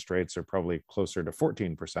interest rates are probably closer to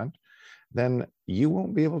 14%, then you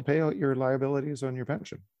won't be able to pay out your liabilities on your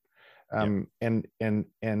pension.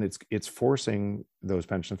 It's forcing those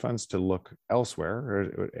pension funds to look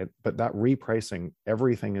elsewhere. But that repricing,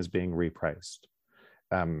 everything is being repriced,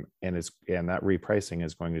 and that repricing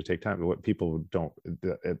is going to take time. But what people don't,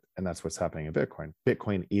 and that's what's happening in Bitcoin.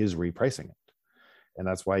 Bitcoin is repricing it, and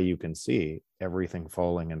that's why you can see everything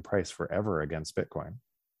falling in price forever against Bitcoin.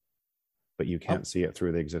 But you can't see it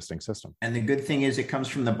through the existing system. And the good thing is it comes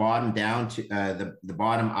from the bottom down to the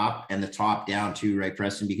bottom up and the top down too, right,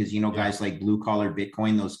 Preston? Because, guys like Blue Collar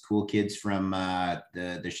Bitcoin, those cool kids from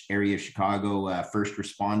the area of Chicago, first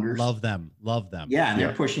responders. Love them. Yeah, and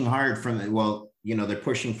they're pushing hard they're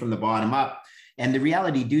pushing from the bottom up. And the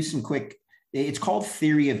reality, it's called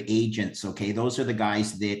theory of agents, okay? Those are the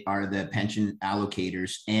guys that are the pension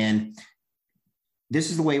allocators. And this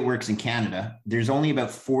is the way it works in Canada. There's only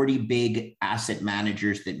about 40 big asset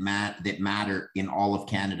managers that matter in all of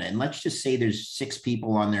Canada. And let's just say there's 6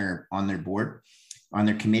 people on their board, on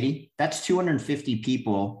their committee. That's 250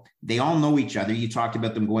 people. They all know each other. You talked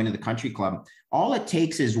about them going to the country club. All it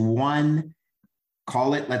takes is one,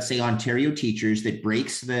 call it, let's say Ontario Teachers, that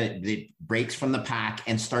breaks from the pack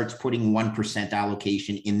and starts putting 1%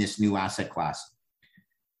 allocation in this new asset class.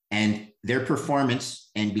 And their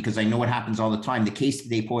performance, and because I know what happens all the time, the Caisse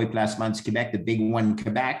de dépôt et placement Quebec, the big one in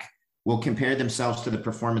Quebec, will compare themselves to the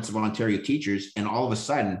performance of Ontario Teachers. And all of a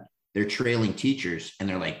sudden, they're trailing teachers. And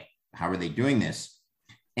they're like, how are they doing this?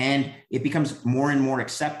 And it becomes more and more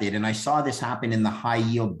accepted. And I saw this happen in the high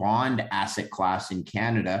yield bond asset class in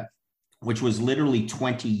Canada, which was literally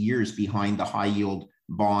 20 years behind the high yield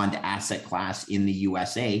bond asset class in the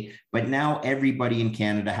USA. But now everybody in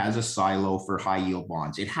Canada has a silo for high yield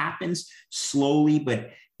bonds. It happens slowly, but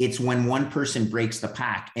it's when one person breaks the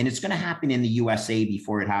pack. And it's going to happen in the USA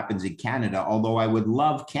before it happens in Canada, although I would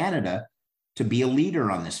love Canada to be a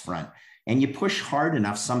leader on this front. And you push hard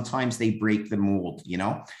enough, sometimes they break the mold,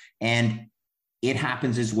 and it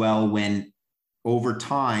happens as well when over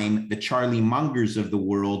time, the Charlie Mungers of the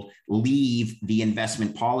world leave the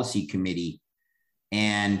investment policy committee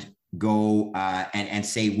and go and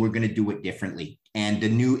say, we're going to do it differently. And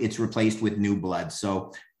it's replaced with new blood.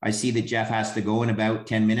 So I see that Jeff has to go in about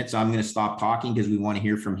 10 minutes. I'm going to stop talking because we want to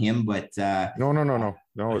hear from him. But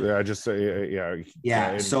no. I just say,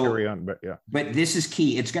 yeah. So carry on, but yeah. But this is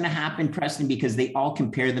key. It's going to happen, Preston, because they all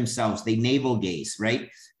compare themselves. They navel gaze, right?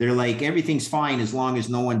 They're like, everything's fine as long as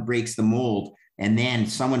no one breaks the mold. And then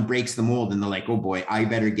someone breaks the mold and they're like, oh boy, I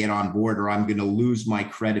better get on board or I'm going to lose my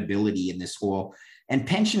credibility in this whole. And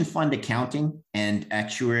pension fund accounting and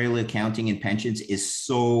actuarial accounting and pensions is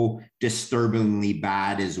so disturbingly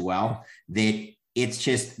bad as well that it's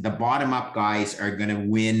just the bottom up guys are going to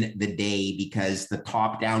win the day because the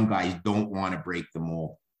top down guys don't want to break the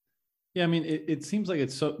mold. Yeah, I mean, it seems like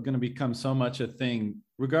it's going to become so much a thing,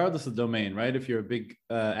 regardless of domain, right? If you're a big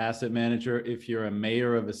asset manager, if you're a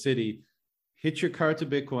mayor of a city, hit your cart to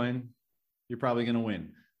Bitcoin, you're probably going to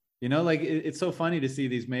win. It's so funny to see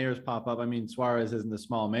these mayors pop up. I mean, Suarez isn't a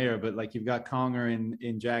small mayor, but like you've got Conger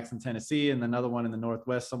in Jackson, Tennessee, and another one in the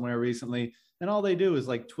Northwest somewhere recently. And all they do is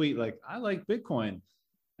like tweet like, I like Bitcoin.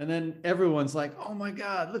 And then everyone's like, oh my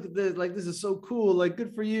God, look at this. Like, this is so cool. Like,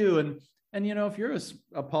 good for you. And if you're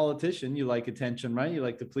a politician, you like attention, right? You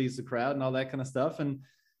like to please the crowd and all that kind of stuff.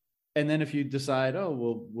 And then if you decide,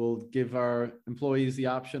 we'll give our employees the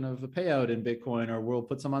option of a payout in Bitcoin, or we'll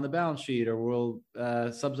put some on the balance sheet, or we'll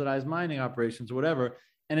subsidize mining operations or whatever,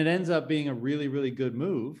 and it ends up being a really, really good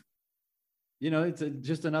move, it's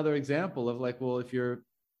just another example of like, well, if you're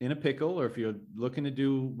in a pickle or if you're looking to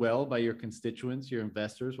do well by your constituents, your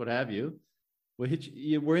investors, what have you,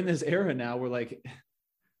 we're in this era now where like,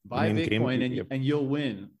 buy Bitcoin and you'll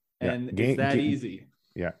win. Yeah, and it's that easy.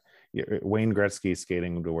 Yeah. Wayne Gretzky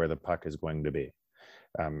skating to where the puck is going to be.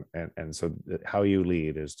 And so how you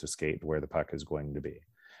lead is to skate where the puck is going to be.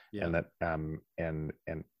 Yeah. And that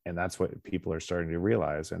and that's what people are starting to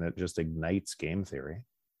realize, and it just ignites game theory.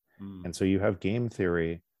 And so you have game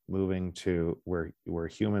theory moving to where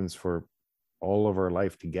humans for all of our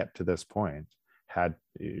life to get to this point had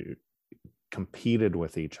competed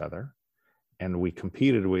with each other, and we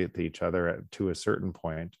competed with each other to a certain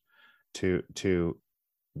point to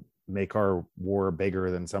make our war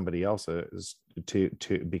bigger than somebody else's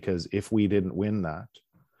because if we didn't win that,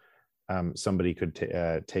 somebody could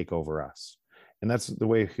take over us. And that's the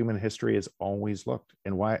way human history has always looked.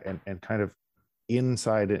 And why, and kind of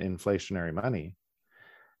inside inflationary money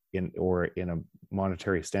in a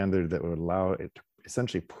monetary standard that would allow it to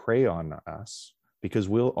essentially prey on us, because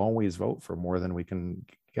we'll always vote for more than we can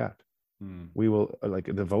get. We will,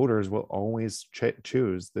 like, the voters will always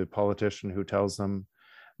choose the politician who tells them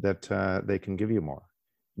that they can give you more,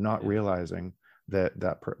 not realizing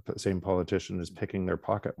same politician is picking their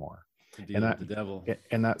pocket more. To deal with the devil.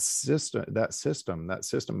 And that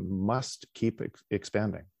system must keep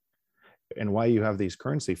expanding. And why you have these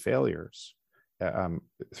currency failures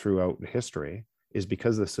throughout history is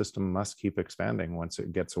because the system must keep expanding once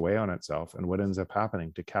it gets away on itself. And what ends up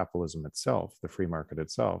happening to capitalism itself, the free market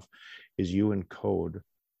itself, is you encode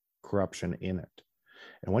corruption in it.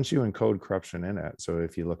 And once you encode corruption in it, so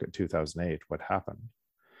if you look at 2008, what happened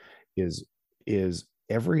is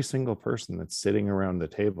every single person that's sitting around the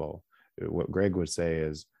table, what Greg would say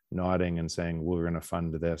is nodding and saying, we're going to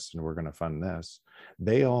fund this and we're going to fund this.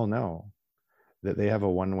 They all know that they have a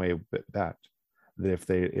one-way bet, that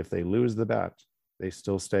if they lose the bet, they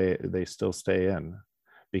still stay in,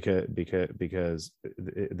 because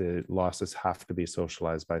the losses have to be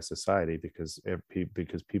socialized by society, because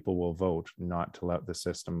people will vote not to let the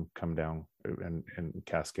system come down and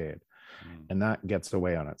cascade. And that gets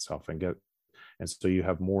away on itself, and so you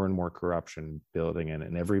have more and more corruption building in,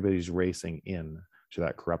 and everybody's racing in to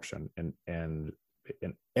that corruption, and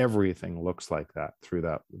everything looks like that through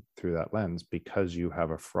that lens, because you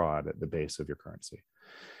have a fraud at the base of your currency.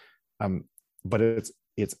 But it's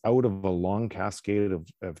out of a long cascade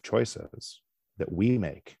of choices that we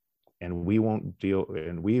make, and we won't deal.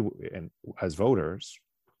 And as voters,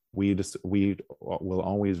 we will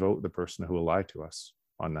always vote the person who will lie to us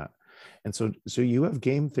on that. And so you have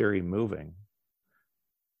game theory moving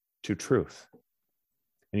to truth,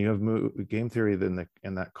 and you have game theory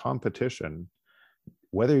in that competition.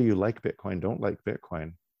 Whether you like Bitcoin, don't like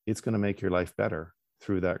Bitcoin, it's going to make your life better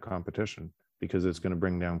through that competition, because it's going to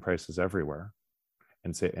bring down prices everywhere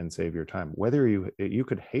and save your time. Whether you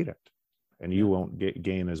could hate it, and you won't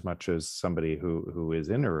gain as much as somebody who is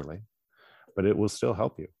in early, but it will still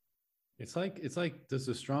help you. It's like, does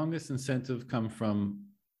the strongest incentive come from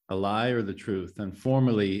a lie or the truth? And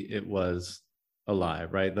formerly it was a lie,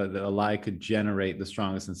 right? A lie could generate the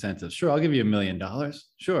strongest incentives. Sure, I'll give you $1 million.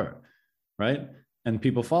 Sure, right? And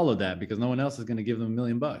people followed that because no one else is going to give them $1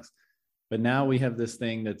 million. But now we have this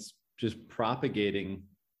thing that's just propagating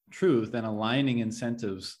truth and aligning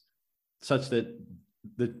incentives such that,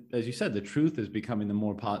 as you said, the truth is becoming the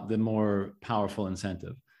more powerful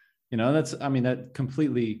incentive. That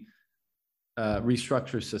completely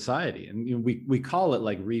restructures society. And we call it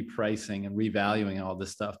like repricing and revaluing and all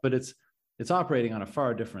this stuff, but it's operating on a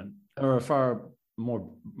far different, or a far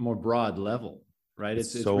more broad level, right?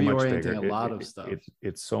 It's so reorienting a lot of stuff.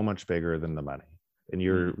 It's so much bigger than the money. And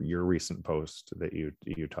your recent post that you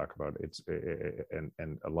talk about,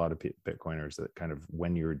 and a lot of Bitcoiners, that kind of,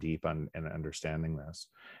 when you're deep on and understanding this,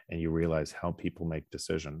 and you realize how people make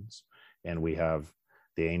decisions, and we have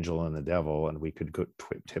the angel and the devil, and we could go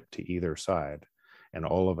tip to either side, and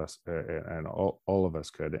all of us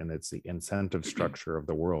could, and it's the incentive structure of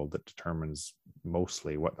the world that determines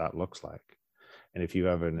mostly what that looks like. And if you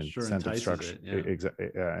have an incentive structure,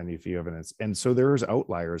 and if you have and so there's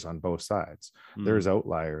outliers on both sides. There's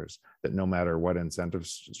outliers that no matter what incentive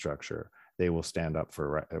structure, they will stand up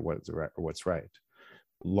for what's right.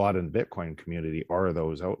 A lot in Bitcoin community are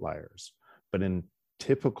those outliers, but in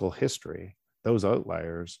typical history, those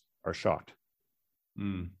outliers are shot.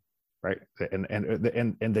 Right,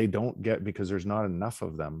 and they don't get, because there's not enough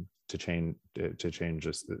of them to change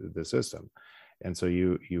the system. And so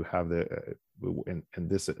you have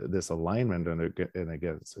this alignment and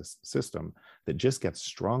against this system that just gets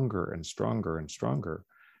stronger and stronger and stronger,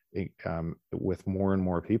 with more and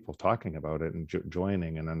more people talking about it and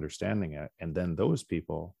joining and understanding it, and then those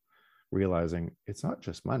people realizing it's not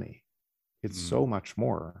just money, it's so much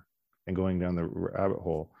more, and going down the rabbit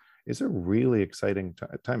hole is a really exciting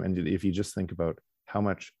time. And if you just think about how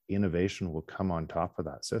much innovation will come on top of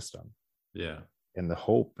that system, and the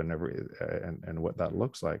hope and and what that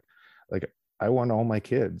looks like I want all my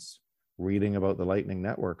kids reading about the Lightning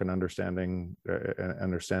Network and understanding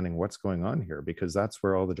what's going on here, because that's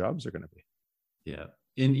where all the jobs are going to be.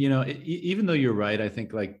 And even though you're right, I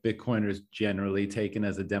think like Bitcoiners generally taken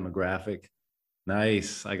as a demographic.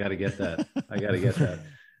 Nice, I got to get that.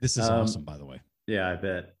 This is awesome, by the way. Yeah, I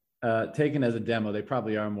bet. Taken as a demo, they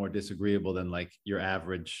probably are more disagreeable than like your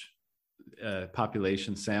average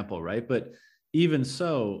population sample, right? But even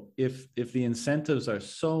so, if the incentives are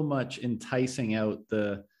so much enticing out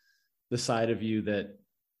the side of you that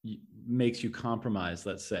makes you compromise,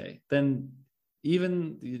 let's say, then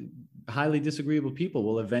even highly disagreeable people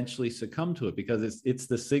will eventually succumb to it, because it's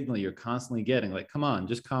the signal you're constantly getting, like, come on,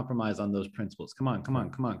 just compromise on those principles. Come on,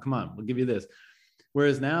 we'll give you this.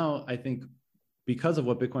 Whereas now, I think because of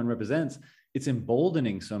what Bitcoin represents, it's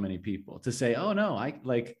emboldening so many people to say, oh no,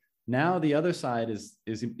 Now the other side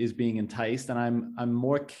is being enticed, and I'm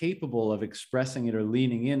more capable of expressing it or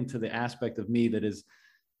leaning into the aspect of me that is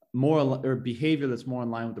more, or behavior that's more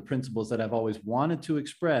in line with the principles that I've always wanted to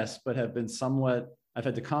express, but have been somewhat, I've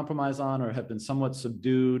had to compromise on, or have been somewhat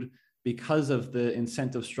subdued because of the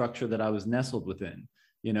incentive structure that I was nestled within,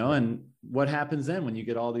 you know. And what happens then when you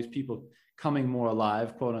get all these people coming more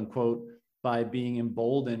alive, quote unquote, by being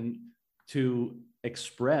emboldened to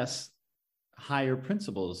express higher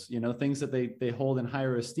principles, you know, things that they hold in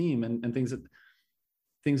higher esteem, and things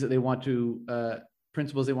that they want to,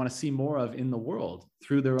 principles they want to see more of in the world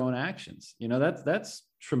through their own actions. You know, that's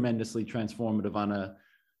tremendously transformative on a,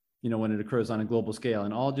 you know, when it occurs on a global scale,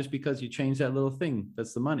 and all just because you change that little thing.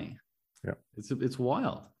 That's the money. Yeah. It's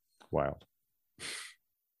wild. Wild.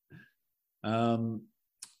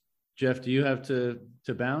 Jeff, do you have to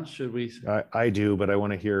bounce? Should we? I do, but I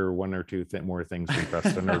want to hear one or two more things from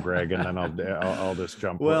Preston or Greg, and then I'll just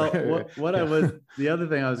jump. Well, the other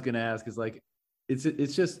thing I was going to ask is, like,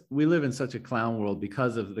 it's just, we live in such a clown world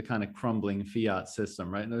because of the kind of crumbling fiat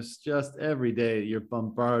system, right? And there's just, every day you're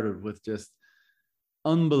bombarded with just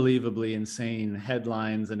unbelievably insane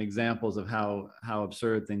headlines and examples of how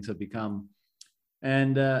absurd things have become.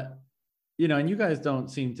 And you know, and you guys don't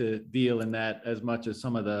seem to deal in that as much as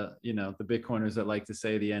some of the, you know, the Bitcoiners that like to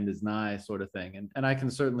say the end is nigh, sort of thing. And I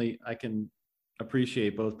can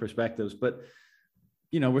appreciate both perspectives. But,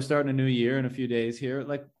 you know, we're starting a new year in a few days here.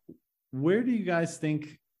 Like, where do you guys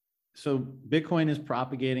think, so Bitcoin is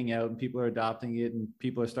propagating out and people are adopting it and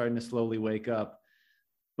people are starting to slowly wake up,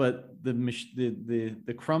 but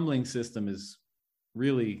the crumbling system is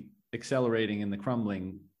really accelerating in the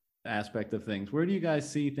crumbling aspect of things. Where do you guys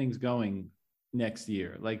see things going next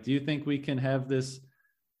year? Like, do you think we can have this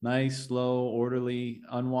nice, slow, orderly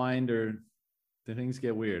unwind, or do things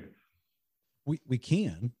get weird? We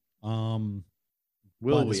can.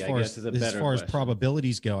 Will we? I guess is a better as far question. as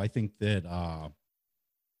probabilities go, I think that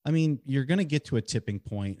I mean, you're going to get to a tipping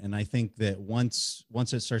point, and I think that once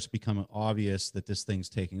it starts to become obvious that this thing's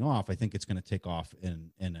taking off, I think it's going to take off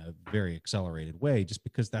in a very accelerated way, just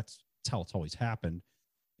because that's how it's always happened.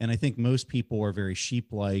 And I think most people are very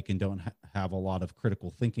sheep-like and don't have a lot of critical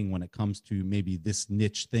thinking when it comes to maybe this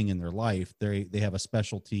niche thing in their life. They have a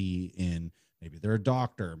specialty in, maybe they're a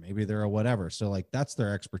doctor, maybe they're a whatever. So like, that's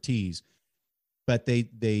their expertise. But they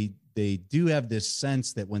do have this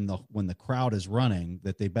sense that when the crowd is running,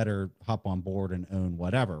 that they better hop on board and own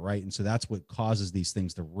whatever, right? And so that's what causes these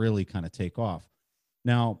things to really kind of take off.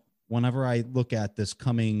 Now, whenever I look at this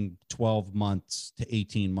coming 12 months to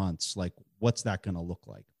 18 months, like, what's that going to look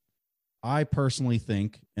like? I personally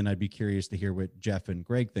think, and I'd be curious to hear what Jeff and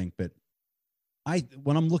Greg think, but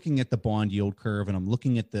when I'm looking at the bond yield curve and I'm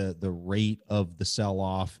looking at the rate of the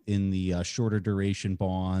sell-off in the shorter duration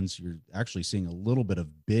bonds, you're actually seeing a little bit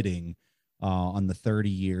of bidding on the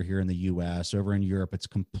 30-year here in the U.S. Over in Europe, it's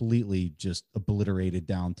completely just obliterated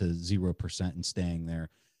down to 0% and staying there.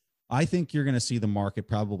 I think you're going to see the market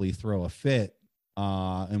probably throw a fit.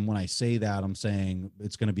 And when I say that, I'm saying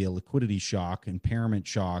it's going to be a liquidity shock, impairment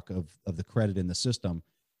shock of the credit in the system.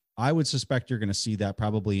 I would suspect you're going to see that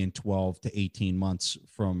probably in 12 to 18 months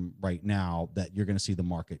from right now, that you're going to see the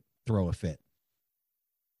market throw a fit.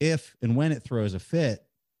 If and when it throws a fit,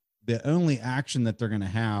 the only action that they're going to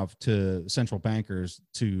have to central bankers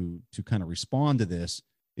to kind of respond to this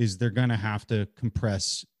is they're going to have to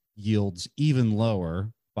compress yields even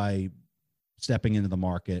lower by stepping into the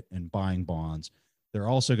market and buying bonds. They're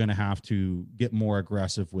also going to have to get more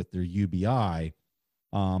aggressive with their UBI.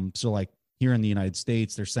 So like here in the United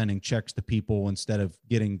States, they're sending checks to people instead of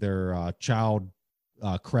getting their child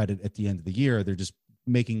credit at the end of the year. They're just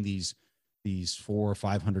making these $400 or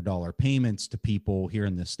 $500 payments to people here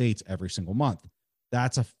in the States every single month.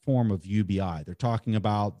 That's a form of UBI. They're talking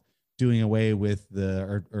about doing away with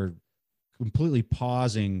or completely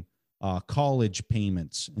pausing college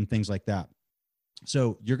payments and things like that.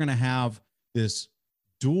 So you're going to have this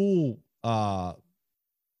dual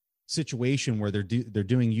situation where they're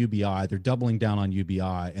doing UBI, they're doubling down on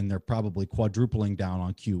UBI, and they're probably quadrupling down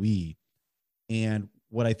on QE. And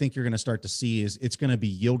what I think you're going to start to see is it's going to be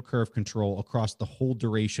yield curve control across the whole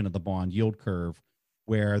duration of the bond yield curve,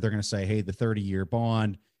 where they're going to say, hey, the 30-year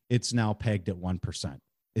bond, it's now pegged at 1%.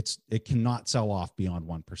 It cannot sell off beyond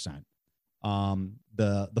 1%.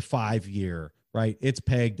 The 5-year, right, it's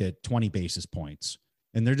pegged at 20 basis points.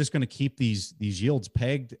 And they're just going to keep these yields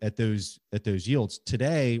pegged at those yields.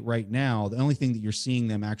 Today, right now, the only thing that you're seeing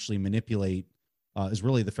them actually manipulate is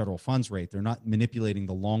really the federal funds rate. They're not manipulating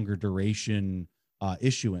the longer duration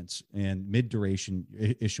issuance and mid duration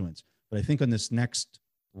issuance. But I think on this next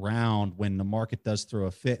round, when the market does throw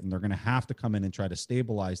a fit and they're going to have to come in and try to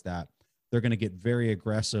stabilize that, they're going to get very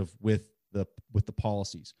aggressive with the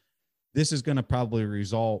policies. This is going to probably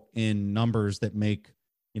result in numbers that make,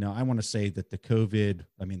 I want to say that the COVID,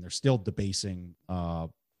 I mean, they're still debasing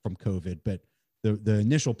from COVID, but the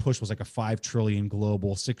initial push was like a 5 trillion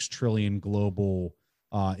global, 6 trillion global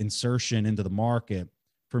insertion into the market.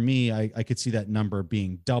 For me, I could see that number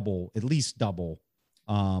being double, at least double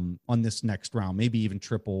on this next round, maybe even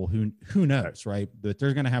triple. Who knows, right? But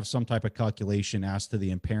they're going to have some type of calculation as to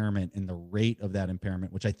the impairment and the rate of that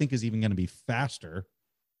impairment, which I think is even going to be faster.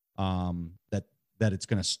 That it's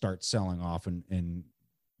going to start selling off and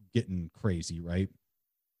getting crazy, right?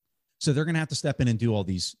 So they're going to have to step in and do all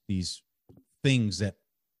these things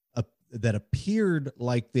that appeared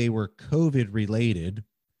like they were COVID related,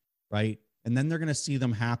 right? And then they're going to see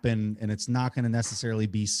them happen, and it's not going to necessarily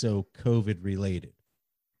be so COVID related.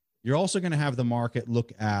 You're also going to have the market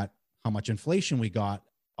look at how much inflation we got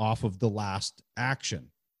off of the last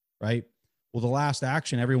action, right? Well, the last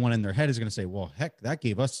action, everyone in their head is going to say, well, heck, that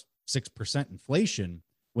gave us 6% inflation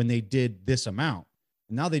when they did this amount.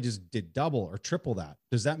 And now they just did double or triple that.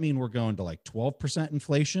 Does that mean we're going to like 12%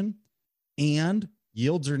 inflation and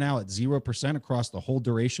yields are now at 0% across the whole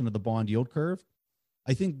duration of the bond yield curve?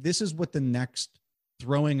 I think this is what the next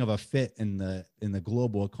throwing of a fit in the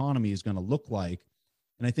global economy is going to look like.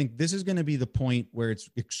 And I think this is going to be the point where it's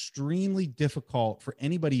extremely difficult for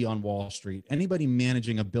anybody on Wall Street, anybody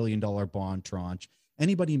managing $1 billion bond tranche,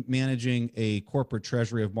 anybody managing a corporate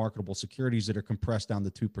treasury of marketable securities that are compressed down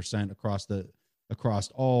to 2%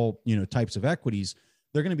 across all types of equities.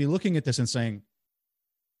 They're going to be looking at this and saying,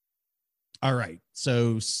 all right,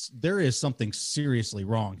 so there is something seriously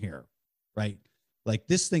wrong here, right? Like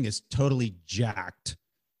this thing is totally jacked.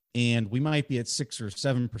 And we might be at 6 or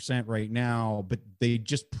 7% right now, but they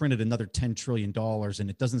just printed another $10 trillion and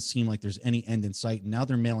it doesn't seem like there's any end in sight. And now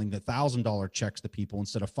they're mailing the $1,000 checks to people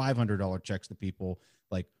instead of $500 checks to people.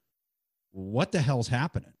 Like, what the hell's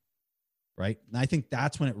happening? Right. And I think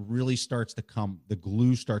that's when it really starts to the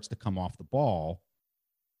glue starts to come off the ball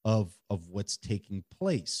of what's taking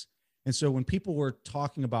place. And so when people were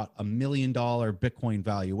talking about $1 million Bitcoin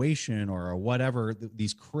valuation or whatever,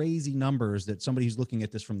 these crazy numbers that somebody who's looking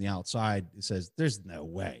at this from the outside says, there's no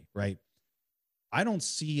way, right? I don't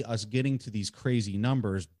see us getting to these crazy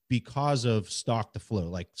numbers because of stock to flow.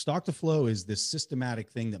 Like stock to flow is this systematic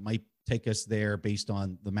thing that might take us there based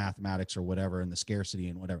on the mathematics or whatever and the scarcity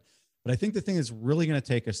and whatever. But I think the thing that's really going to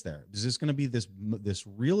take us there is this going to be this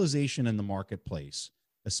realization in the marketplace,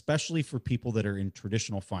 especially for people that are in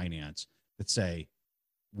traditional finance that say,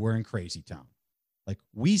 we're in crazy town. Like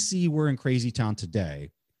we see we're in crazy town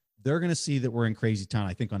today. They're going to see that we're in crazy town,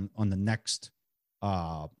 I think, on the next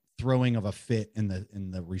throwing of a fit in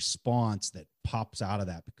the response that pops out of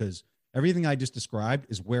that, because everything I just described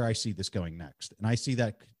is where I see this going next. And I see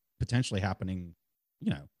that potentially happening,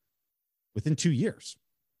 within 2 years.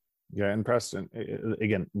 Yeah. And Preston,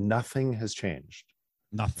 again, nothing has changed.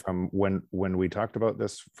 Nothing. From when we talked about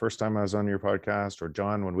this first time I was on your podcast, or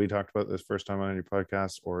John, when we talked about this first time on your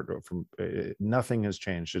podcast, or from nothing has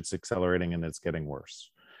changed. It's accelerating and it's getting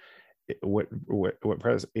worse. It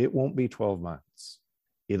won't be 12 months.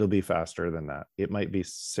 It'll be faster than that. It might be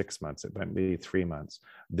 6 months. It might be 3 months.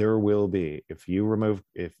 There will be, if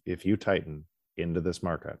you tighten into this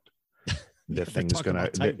market, the thing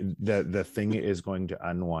is going to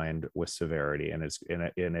unwind with severity, and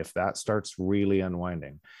if that starts really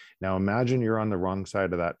unwinding, now imagine you're on the wrong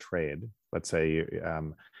side of that trade. Let's say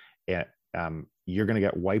you're going to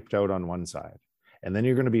get wiped out on one side, and then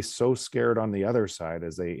you're going to be so scared on the other side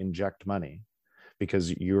as they inject money,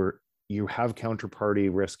 because you have counterparty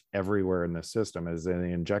risk everywhere in the system. As they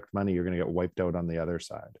inject money, you're going to get wiped out on the other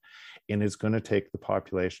side, and it's going to take the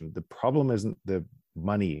population. The problem isn't the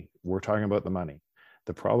money. We're talking about the money.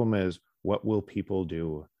 The problem is, what will people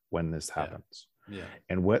do when this happens? Yeah.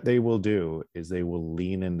 And what they will do is they will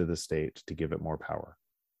lean into the state to give it more power.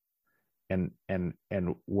 And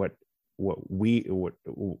why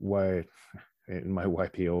in my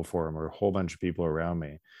YPO forum, or a whole bunch of people around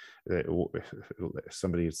me,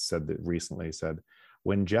 somebody said that recently said,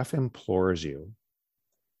 when Jeff implores you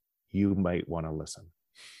might want to listen.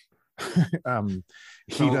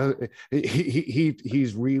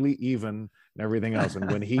 He's really even and everything else, and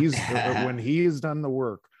when he's done the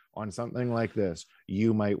work on something like this,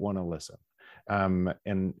 you might want to listen. And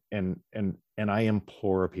I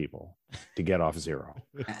implore people to get off zero.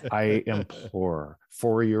 I implore,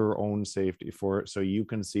 for your own safety, so you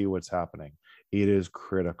can see what's happening. It is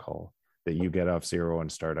critical that you get off zero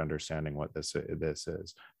and start understanding what this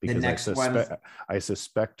is, The because next one, I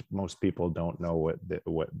suspect most people don't know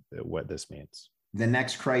what this means. the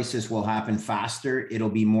next crisis will happen faster. It'll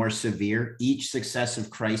be more severe. Each successive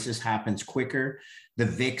crisis happens quicker. The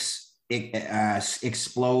VIX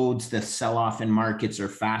explodes. The sell-off in markets are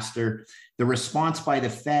faster. The response by the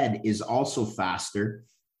Fed is also faster.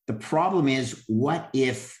 The problem is, what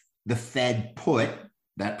if the Fed put,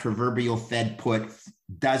 that proverbial Fed put,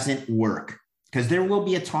 doesn't work? Because there will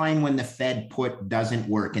be a time when the Fed put doesn't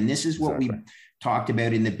work. And this is what we talked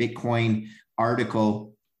about in the Bitcoin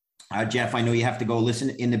article. Jeff, I know you have to go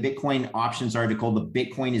listen. In the Bitcoin options article, the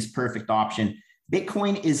Bitcoin is perfect option.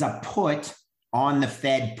 Bitcoin is a put on the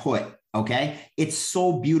Fed put, okay? It's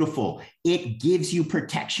so beautiful. It gives you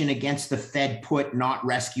protection against the Fed put not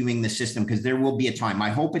rescuing the system, because there will be a time. I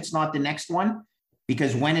hope it's not the next one,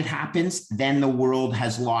 because when it happens, then the world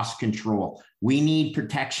has lost control. We need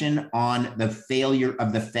protection on the failure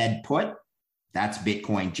of the Fed put. That's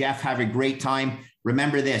Bitcoin. Jeff, have a great time.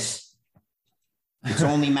 Remember this. It's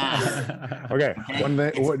only math. Okay.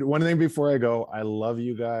 One thing before I go, I love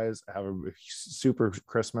you guys. Have a super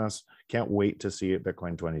Christmas. Can't wait to see it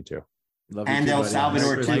Bitcoin 22. And El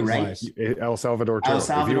Salvador too, right? El Salvador too. El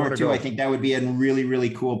Salvador too. I think that would be a really,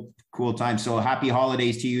 really cool time. So happy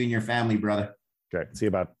holidays to you and your family, brother. Okay. See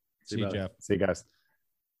you, bud. See you, Jeff. See you guys.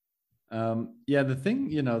 Yeah, the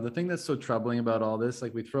thing that's so troubling about all this,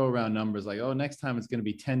 like we throw around numbers like, oh, next time it's going to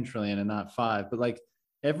be 10 trillion and not 5. But like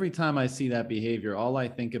every time I see that behavior, all I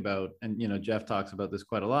think about, and Jeff talks about this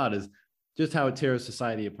quite a lot, is just how it tears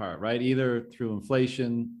society apart, right? Either through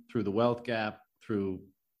inflation, through the wealth gap, through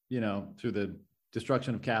the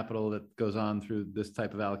destruction of capital that goes on through this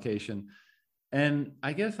type of allocation. And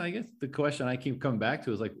I guess the question I keep coming back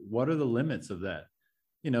to is like, what are the limits of that?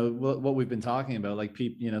 What we've been talking about, like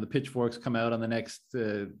the pitchforks come out on the next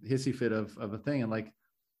hissy fit of a thing. And like,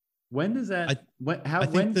 when does that,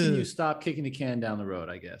 when can you stop kicking the can down the road?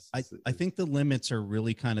 I guess. I think the limits are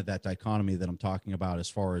really kind of that dichotomy that I'm talking about, as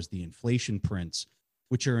far as the inflation prints,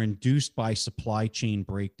 which are induced by supply chain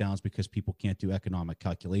breakdowns because people can't do economic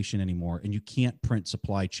calculation anymore. And you can't print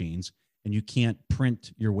supply chains, and you can't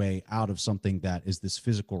print your way out of something that is this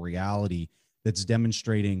physical reality that's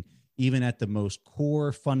demonstrating, even at the most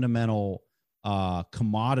core fundamental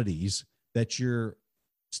commodities, that you're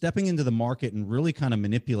stepping into the market and really kind of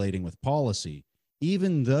manipulating with policy.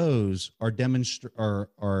 Even those are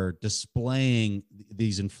displaying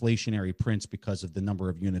these inflationary prints because of the number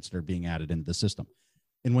of units that are being added into the system.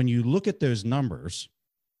 And when you look at those numbers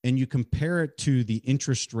and you compare it to the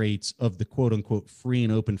interest rates of the quote unquote free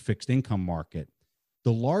and open fixed income market,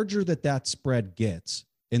 the larger that spread gets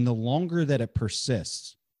and the longer that it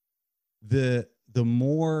persists, the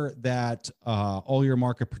more that all your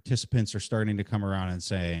market participants are starting to come around and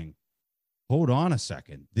saying, hold on a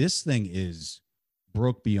second, this thing is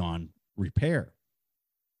broke beyond repair.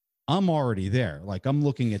 I'm already there. Like, I'm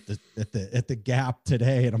looking at the gap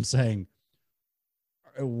today, and I'm saying,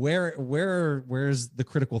 where's the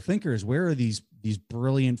critical thinkers? Where are these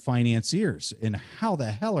brilliant financiers, and how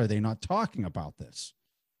the hell are they not talking about this?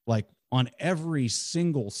 Like, on every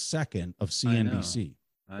single second of CNBC,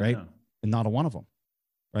 right? And not a one of them,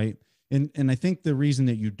 right? And I think the reason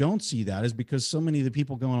that you don't see that is because so many of the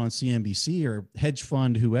people going on CNBC are hedge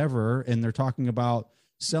fund whoever, and they're talking about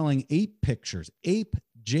selling ape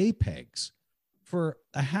JPEGs for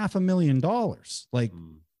 $500,000.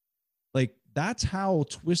 Like that's how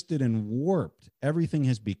twisted and warped everything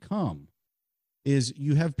has become. Is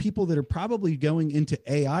you have people that are probably going into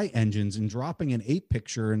AI engines and dropping an ape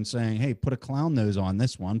picture and saying, hey, put a clown nose on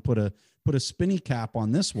this one, put a spinny cap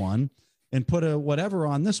on this one, and put a whatever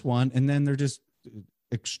on this one. And then they're just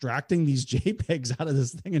extracting these JPEGs out of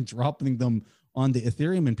this thing and dropping them on the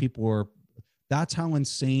Ethereum. And people are, that's how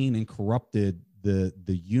insane and corrupted the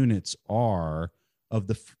units are of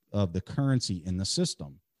the currency in the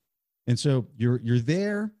system. And so you're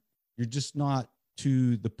there, you're just not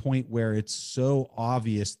to the point where it's so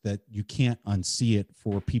obvious that you can't unsee it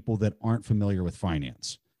for people that aren't familiar with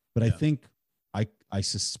finance. But yeah. I think I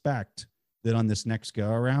suspect that on this next go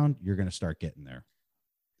around, you're going to start getting there.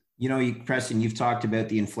 Preston, you've talked about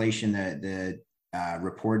the inflation, the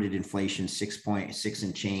reported inflation, 6.6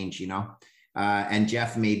 and change, and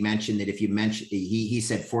Jeff made mention that if you mention, he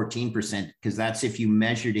said 14%, because that's if you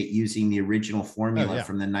measured it using the original formula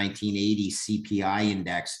from the 1980 CPI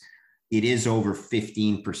index. It is over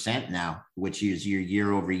 15% now, which is your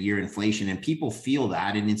year over year inflation. And people feel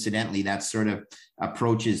that. And incidentally, that sort of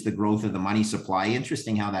approaches the growth of the money supply.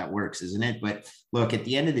 Interesting how that works, isn't it? But look, at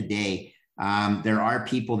the end of the day, there are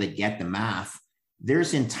people that get the math.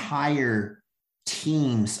 There's entire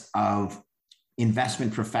teams of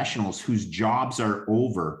investment professionals whose jobs are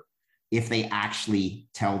over if they actually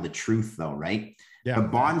tell the truth, though, right? Yeah, a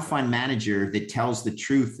bond fund manager that tells the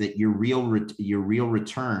truth that your real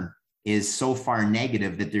return is so far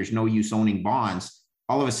negative that there's no use owning bonds,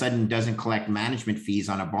 all of a sudden doesn't collect management fees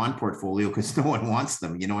on a bond portfolio because no one wants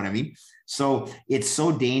them. You know what I mean? So it's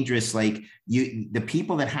so dangerous. Like the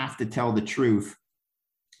people that have to tell the truth,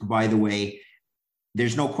 by the way,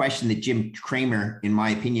 there's no question that Jim Cramer, in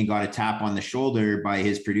my opinion, got a tap on the shoulder by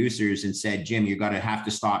his producers and said, Jim, you're going to have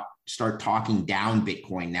to start talking down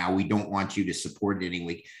Bitcoin now. We don't want you to support it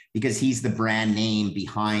anyway, because he's the brand name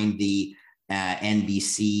behind the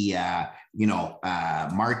NBC,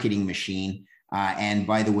 marketing machine. And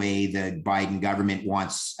by the way, the Biden government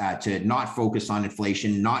wants to not focus on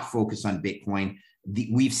inflation, not focus on Bitcoin.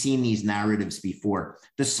 We've seen these narratives before.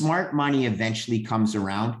 The smart money eventually comes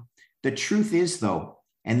around. The truth is, though,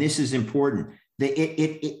 and this is important, that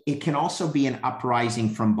it can also be an uprising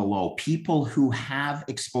from below. People who have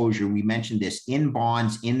exposure, we mentioned this, in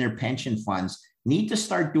bonds, in their pension funds, need to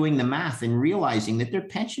start doing the math and realizing that their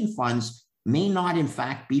pension funds may not, in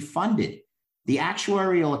fact, be funded. The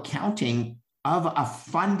actuarial accounting of a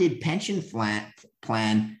funded pension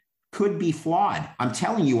plan could be flawed. I'm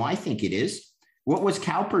telling you, I think it is. What was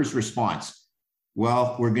CalPERS' response?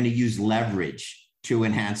 Well, we're going to use leverage to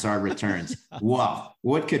enhance our returns. Well,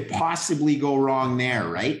 what could possibly go wrong there,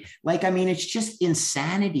 right? Like, I mean, it's just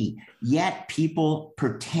insanity. Yet people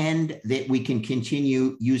pretend that we can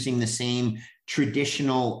continue using the same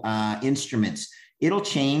traditional instruments. It'll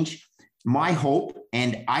change. My hope,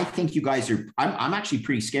 and I think you guys are, I'm actually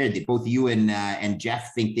pretty scared that both you and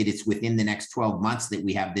Jeff think that it's within the next 12 months that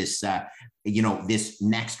we have this, this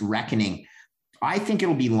next reckoning. I think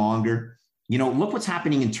it'll be longer. Look what's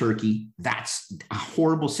happening in Turkey. That's a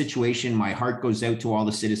horrible situation. My heart goes out to all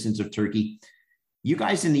the citizens of Turkey. You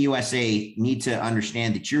guys in the USA need to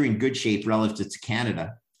understand that you're in good shape relative to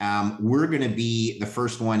Canada. We're going to be the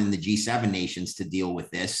first one in the G7 nations to deal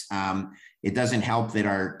with this. It doesn't help that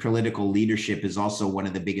our political leadership is also one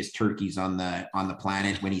of the biggest turkeys on the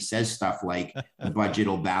planet when he says stuff like the budget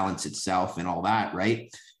will balance itself and all that,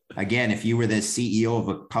 right? Again, if you were the CEO of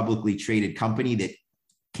a publicly traded company that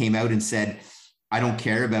came out and said, I don't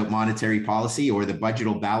care about monetary policy or the budget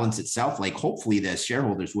will balance itself, like hopefully the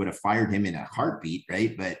shareholders would have fired him in a heartbeat,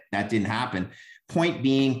 right? But that didn't happen. Point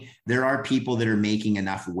being, there are people that are making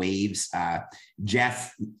enough waves.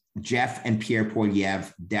 Jeff and Pierre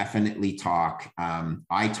Poilievre definitely talk.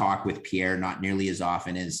 I talk with Pierre not nearly as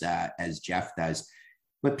often as Jeff does,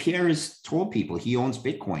 but Pierre has told people he owns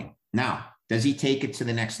Bitcoin. Now, does he take it to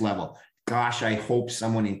the next level? Gosh, I hope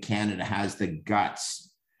someone in Canada has the guts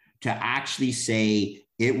to actually say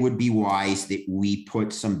it would be wise that we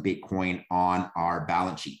put some Bitcoin on our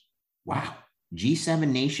balance sheet. Wow. G7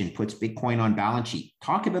 nation puts Bitcoin on balance sheet.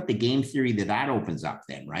 Talk about the game theory that opens up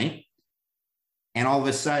then, right? And all of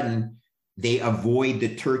a sudden, they avoid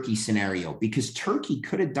the Turkey scenario because Turkey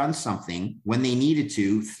could have done something when they needed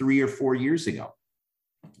to 3 or 4 years ago,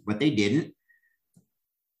 but they didn't.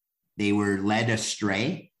 They were led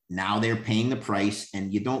astray. Now they're paying the price,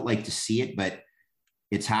 and you don't like to see it, but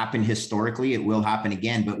it's happened historically. It will happen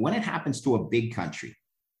again. But when it happens to a big country,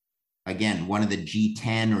 again, one of the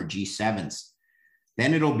G10 or G7s,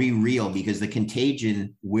 then it'll be real because the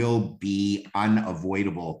contagion will be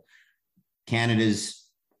unavoidable. Canada's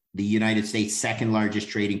the United States' second largest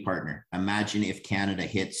trading partner. Imagine if Canada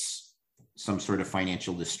hits some sort of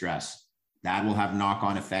financial distress. That will have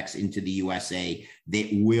knock-on effects into the USA that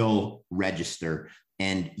will register,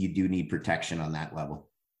 and you do need protection on that level.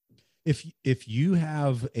 If you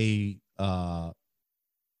have a,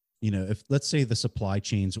 if let's say the supply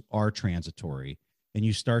chains are transitory and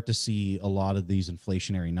you start to see a lot of these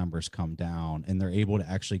inflationary numbers come down and they're able to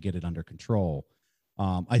actually get it under control,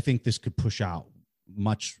 I think this could push out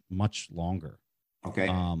much, much longer. Okay.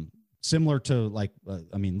 Similar to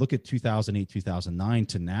look at 2008, 2009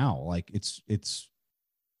 to now, like it's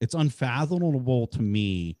unfathomable to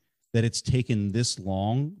me that it's taken this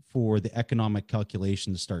long for the economic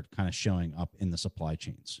calculation to start kind of showing up in the supply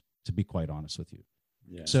chains, to be quite honest with you.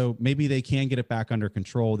 Yeah. So maybe they can get it back under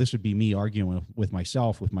control. This would be me arguing with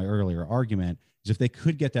myself with my earlier argument, is if they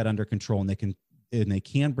could get that under control and they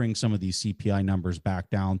can bring some of these CPI numbers back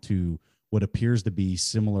down to what appears to be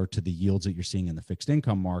similar to the yields that you're seeing in the fixed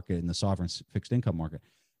income market and the sovereign fixed income market,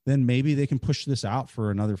 then maybe they can push this out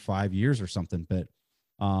for another 5 years or something. But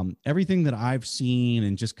everything that I've seen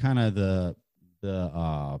and just kind of the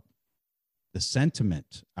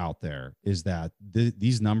sentiment out there is that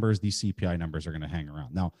these numbers, these CPI numbers, are going to hang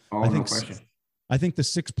around. Now, I think the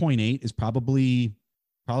 6.8 is probably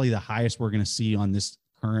probably the highest we're going to see on this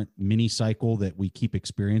current mini cycle that we keep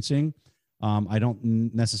experiencing. I don't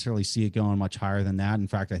necessarily see it going much higher than that. In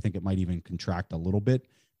fact, I think it might even contract a little bit,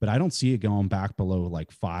 but I don't see it going back below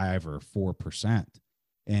like 5 or 4%.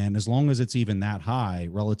 And as long as it's even that high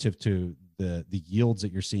relative to the yields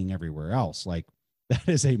that you're seeing everywhere else, like that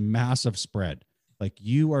is a massive spread. Like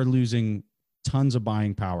you are losing tons of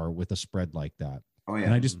buying power with a spread like that. Oh yeah.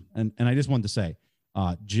 And I just wanted to say,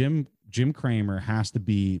 Jim Cramer has to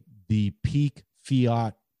be the peak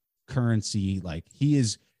fiat currency. Like he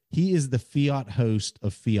is the fiat host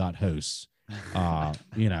of fiat hosts.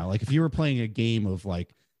 Like if you were playing a game of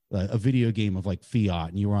like a video game of like fiat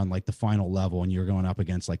and you were on like the final level and you're going up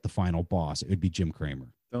against like the final boss, it would be Jim Cramer.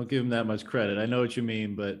 Don't give him that much credit. I know what you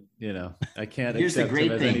mean, but I can't Here's the accept great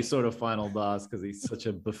him as thing. any sort of final boss because he's such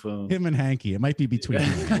a buffoon. Him and Hanky, it might be between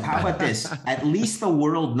them. How about this? At least the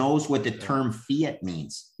world knows what the term fiat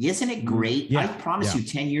means. Isn't it great? Yeah. I promise you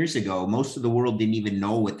 10 years ago, most of the world didn't even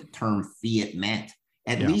know what the term fiat meant.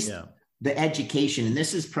 At least the education, and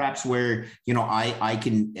this is perhaps where, I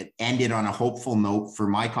can end it on a hopeful note for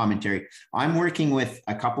my commentary. I'm working with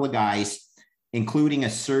a couple of guys, including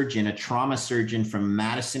a trauma surgeon from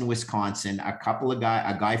Madison, Wisconsin, a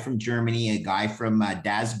guy from Germany, a guy from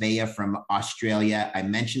Das Bea from Australia. I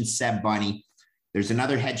mentioned Seb Bunny. There's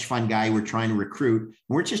another hedge fund guy we're trying to recruit. And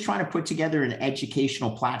we're just trying to put together an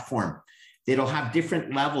educational platform that'll have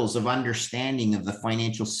different levels of understanding of the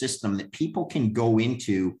financial system that people can go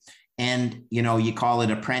into. And, you call it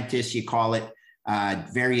apprentice, you call it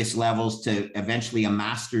various levels to eventually a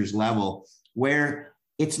master's level, where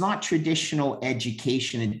it's not traditional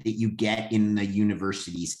education that you get in the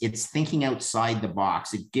universities. It's thinking outside the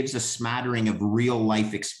box. It gives a smattering of real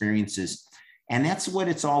life experiences. And that's what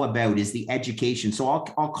it's all about, is the education. So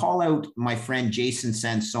I'll call out my friend Jason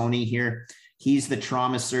Sansoni here. He's the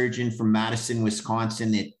trauma surgeon from Madison,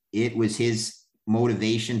 Wisconsin. It was his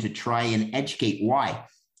motivation to try and educate. Why?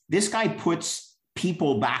 This guy puts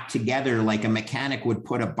people back together like a mechanic would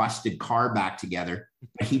put a busted car back together,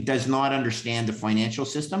 but he does not understand the financial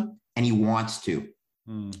system and he wants to.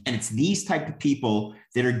 And it's these type of people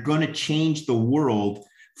that are going to change the world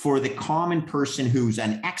for the common person who's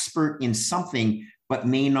an expert in something, but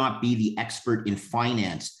may not be the expert in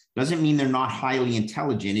finance. Doesn't mean they're not highly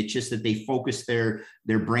intelligent. It's just that they focus their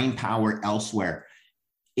brain power elsewhere.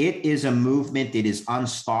 It is a movement that is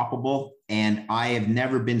unstoppable. And I have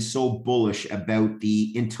never been so bullish about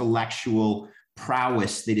the intellectual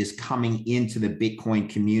prowess that is coming into the Bitcoin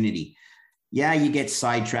community. Yeah, you get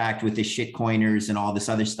sidetracked with the shitcoiners and all this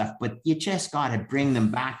other stuff, but you just got to bring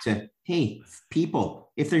them back to, hey,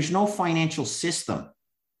 people, if there's no financial system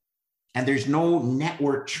and there's no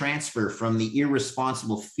network transfer from the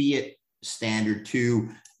irresponsible fiat standard to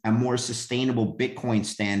a more sustainable Bitcoin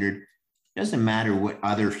standard, doesn't matter what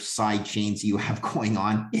other side chains you have going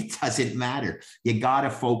on. It doesn't matter. You got to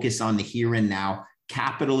focus on the here and now.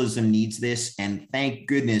 Capitalism needs this. And thank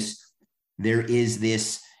goodness there is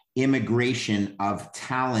this immigration of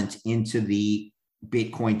talent into the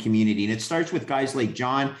Bitcoin community. And it starts with guys like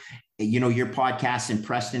John, your podcast in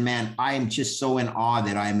Preston, man. I am just so in awe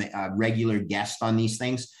that I'm a regular guest on these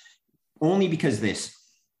things, only because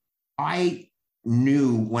I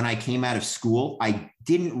knew when I came out of school, I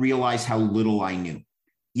didn't realize how little I knew.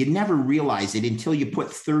 You never realize it until you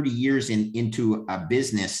put 30 years into a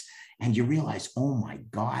business and you realize, oh my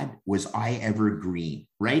God, was I ever green,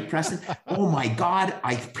 right, Preston? Oh my God,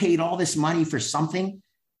 I paid all this money for something.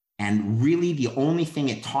 And really the only thing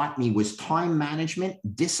it taught me was time management,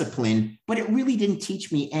 discipline, but it really didn't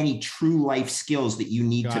teach me any true life skills that you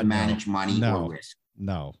need to manage money or risk.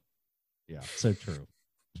 No. Yeah, so true.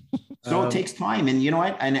 So it takes time. And you know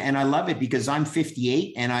what? And I love it because I'm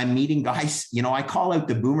 58 and I'm meeting guys, I call out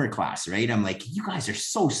the boomer class, right? I'm like, you guys are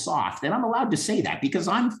so soft. And I'm allowed to say that because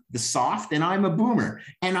I'm the soft and I'm a boomer.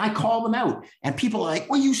 And I call them out. And people are like,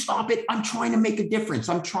 well, you stop it. I'm trying to make a difference.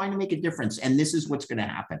 And this is what's going to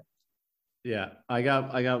happen. Yeah, I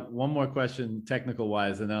got one more question technical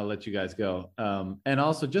wise, and then I'll let you guys go. And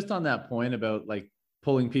also just on that point about like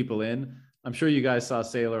pulling people in, I'm sure you guys saw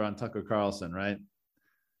Saylor on Tucker Carlson, right?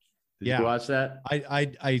 Did you watch that?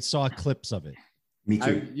 I saw clips of it. Me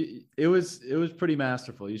too. It was pretty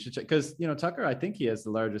masterful. You should check because Tucker, I think he has the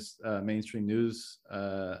largest mainstream news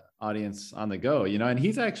audience on the go. And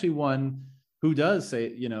he's actually one who does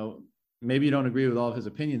say, maybe you don't agree with all of his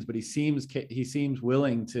opinions, but he seems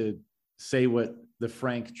willing to say what the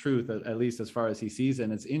frank truth, at least as far as he sees it.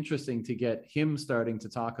 And it's interesting to get him starting to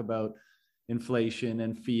talk about inflation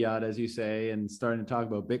and fiat, as you say, and starting to talk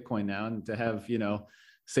about Bitcoin now, and to have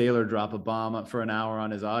Saylor drop a bomb for an hour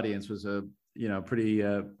on his audience was a pretty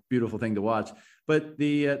beautiful thing to watch. But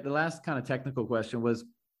the last kind of technical question was,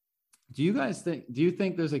 do you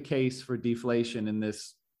think there's a case for deflation in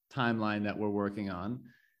this timeline that we're working on?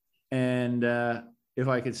 And if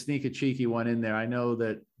I could sneak a cheeky one in there, I know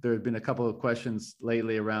that there have been a couple of questions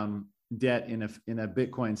lately around debt in a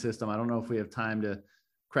Bitcoin system. I don't know if we have time to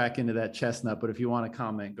crack into that chestnut, but if you want to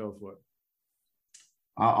comment, go for it.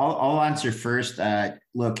 I'll answer first.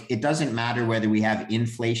 Look, it doesn't matter whether we have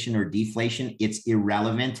inflation or deflation. It's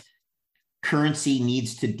irrelevant. Currency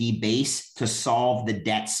needs to debase to solve the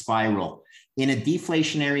debt spiral. In a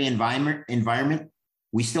deflationary environment,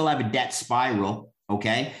 we still have a debt spiral.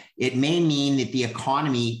 Okay. It may mean that the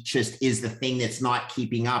economy just is the thing that's not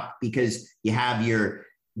keeping up, because you have your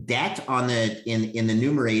debt on in the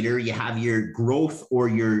numerator, you have your growth or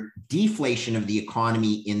your deflation of the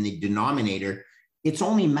economy in the denominator. It's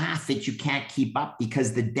only math that you can't keep up,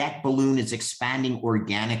 because the debt balloon is expanding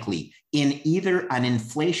organically in either an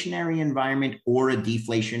inflationary environment or a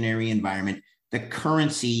deflationary environment. The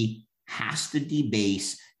currency has to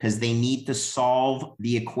debase because they need to solve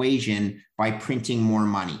the equation by printing more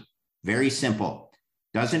money. Very simple.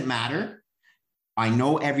 Doesn't matter. I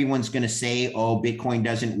know everyone's going to say, oh, Bitcoin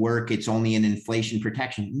doesn't work. It's only an inflation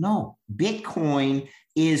protection. No, Bitcoin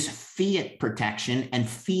is fiat protection, and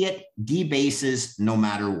fiat debases no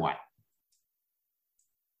matter what.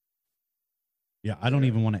 Yeah, I don't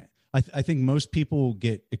even want to. I think most people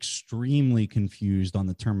get extremely confused on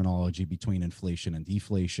the terminology between inflation and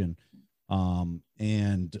deflation. I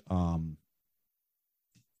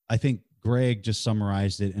think Greg just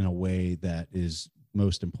summarized it in a way that is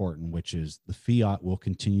most important, which is the fiat will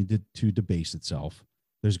continue to debase itself.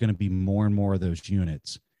 There's going to be more and more of those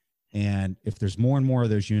units. And if there's more and more of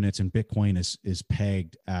those units and Bitcoin is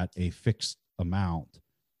pegged at a fixed amount,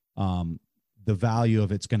 the value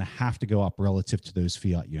of it's going to have to go up relative to those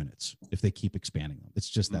fiat units if they keep expanding them. It's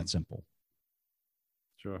just that simple.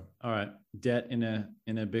 Sure. All right. Debt in a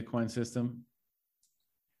Bitcoin system.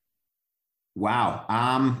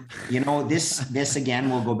 Wow. This again,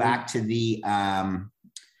 we'll go back to the El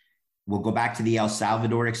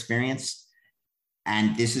Salvador experience.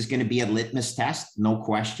 And this is going to be a litmus test, no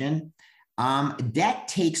question. Debt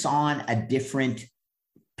takes on a different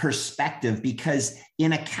perspective, because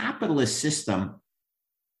in a capitalist system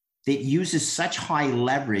that uses such high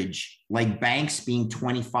leverage, like banks being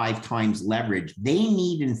 25 times leverage, they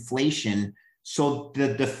need inflation. So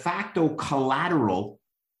the de facto collateral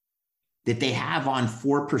that they have on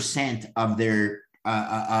 4% of their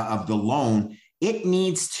of the loan, it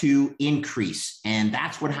needs to increase. And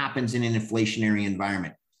that's what happens in an inflationary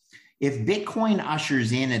environment. If Bitcoin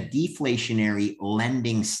ushers in a deflationary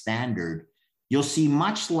lending standard, you'll see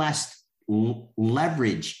much less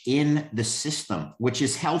leverage in the system, which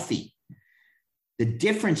is healthy. The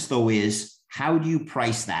difference, though, is how do you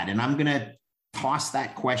price that? And I'm going to toss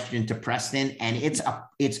that question to Preston. And it's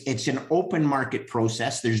an open market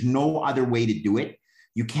process. There's no other way to do it.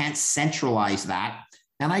 You can't centralize that.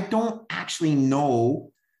 And I don't actually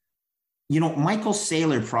know, Michael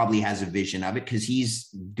Saylor probably has a vision of it, because he's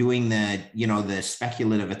doing the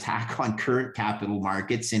speculative attack on current capital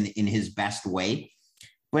markets in his best way.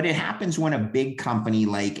 But it happens when a big company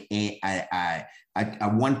like a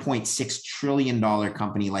 $1.6 trillion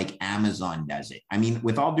company like Amazon does it. I mean,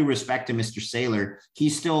 with all due respect to Mr. Saylor,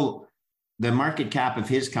 he's still, the market cap of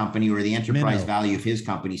his company or the enterprise value of his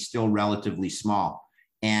company is still relatively small.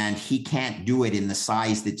 And he can't do it in the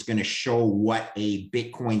size that's going to show what a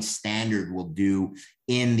Bitcoin standard will do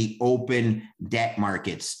in the open debt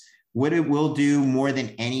markets. What it will do more than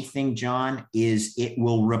anything, John, is it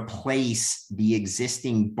will replace the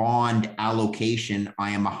existing bond allocation.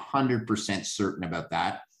 I am 100% certain about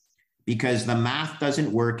that, because the math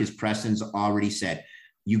doesn't work, as Preston's already said.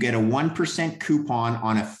 You get a 1% coupon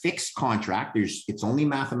on a fixed contract. It's only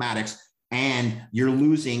mathematics, and you're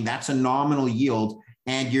losing. That's a nominal yield.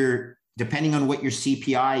 And you're, depending on what your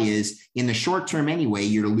CPI is, in the short term anyway,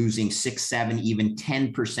 you're losing 6, 7, even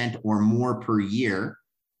 10% or more per year.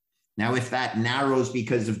 Now, if that narrows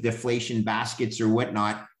because of deflation baskets or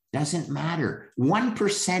whatnot, doesn't matter.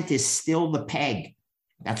 1% is still the peg.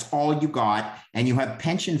 That's all you got. And you have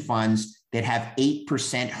pension funds that have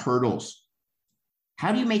 8% hurdles.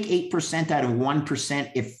 How do you make 8% out of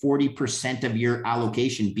 1% if 40% of your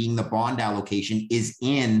allocation, being the bond allocation, is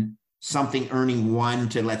in something earning 1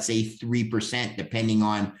 to, let's say, 3%, depending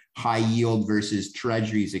on high yield versus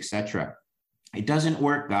treasuries, et cetera? It doesn't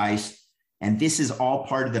work, guys. And this is all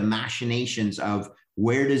part of the machinations of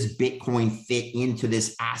where does Bitcoin fit into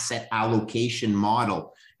this asset allocation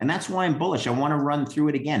model? And that's why I'm bullish. I want to run through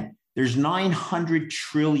it again. There's 900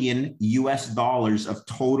 trillion US dollars of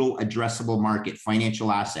total addressable market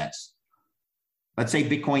financial assets. Let's say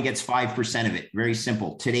Bitcoin gets 5% of it. Very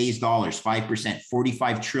simple. Today's dollars, 5%,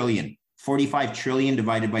 45 trillion. 45 trillion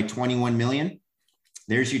divided by 21 million.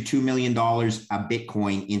 There's your $2 million of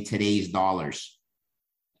Bitcoin in today's dollars.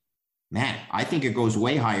 Man, I think it goes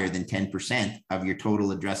way higher than 10% of your total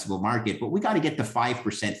addressable market, but we got to get to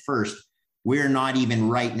 5% first. We're not even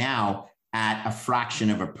right now at a fraction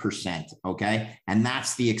of a percent, okay? And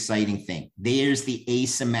that's the exciting thing. There's the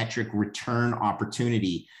asymmetric return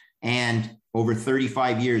opportunity. And over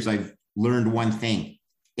 35 years, I've learned one thing.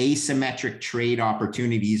 Asymmetric trade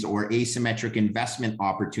opportunities or asymmetric investment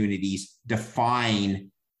opportunities define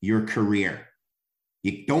your career.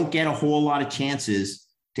 You don't get a whole lot of chances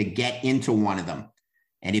to get into one of them.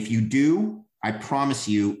 And if you do, I promise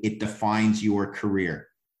you, it defines your career.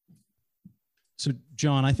 So,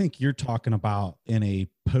 John, I think you're talking about in a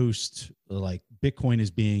post, like Bitcoin is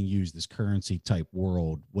being used as currency type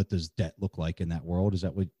world. What does debt look like in that world? Is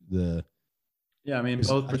that what the... Yeah, I mean,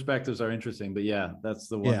 both perspectives are interesting, but yeah, that's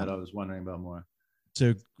the one that I was wondering about more.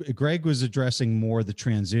 So Greg was addressing more the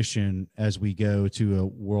transition as we go to a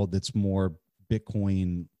world that's more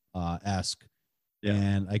Bitcoin-esque. Yeah.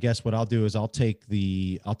 And I guess what I'll do is I'll take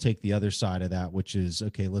the other side of that, which is,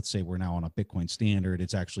 okay, let's say we're now on a Bitcoin standard.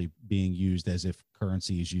 It's actually being used as if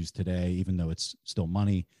currency is used today, even though it's still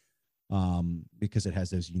money, because it has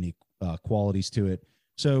those unique qualities to it.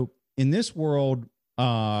 So in this world,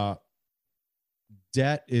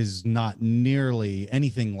 debt is not nearly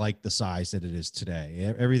anything like the size that it is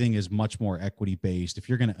today. Everything is much more equity based. If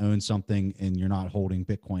you're going to own something and you're not holding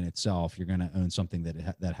Bitcoin itself, you're going to own something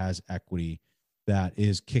that has equity, that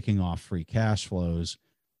is kicking off free cash flows.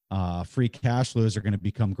 Free cash flows are going to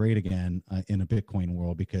become great again in a Bitcoin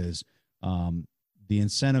world, because the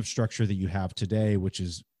incentive structure that you have today, which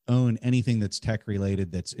is own anything that's tech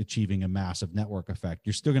related, that's achieving a massive network effect.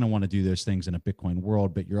 You're still going to want to do those things in a Bitcoin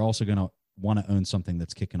world, but you're also going to want to own something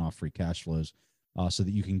that's kicking off free cash flows, so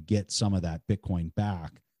that you can get some of that Bitcoin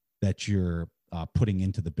back that you're putting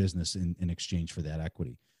into the business in exchange for that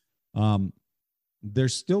equity.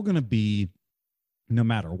 There's still going to be, no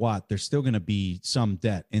matter what, there's still going to be some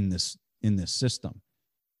debt in this system.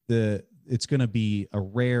 It's going to be a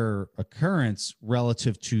rare occurrence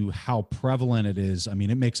relative to how prevalent it is. I mean,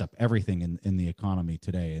 it makes up everything in the economy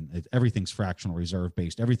today, and everything's fractional reserve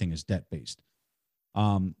based. Everything is debt based.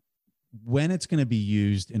 When it's going to be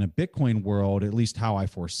used in a Bitcoin world, at least how I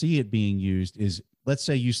foresee it being used, is, let's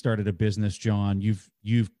say you started a business, John,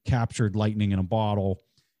 you've captured lightning in a bottle,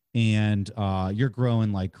 and you're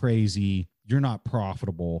growing like crazy. You're not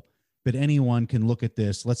profitable, but anyone can look at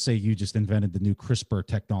this. Let's say you just invented the new CRISPR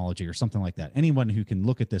technology or something like that. Anyone who can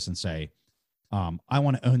look at this and say, I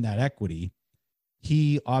want to own that equity.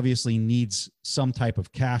 He obviously needs some type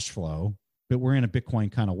of cash flow, but we're in a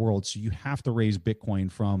Bitcoin kind of world, so you have to raise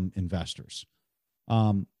Bitcoin from investors.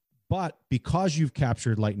 But because you've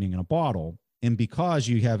captured lightning in a bottle, and because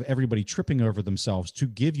you have everybody tripping over themselves to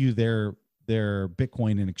give you their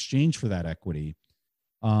Bitcoin in exchange for that equity,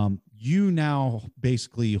 you now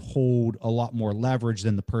basically hold a lot more leverage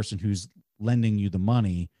than the person who's lending you the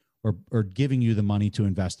money or giving you the money to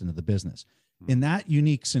invest into the business. In that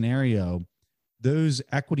unique scenario, those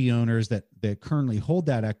equity owners that currently hold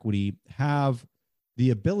that equity have the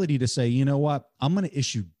ability to say, you know what, I'm going to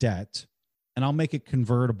issue debt and I'll make it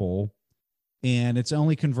convertible. And it's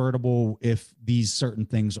only convertible if these certain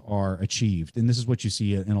things are achieved. And this is what you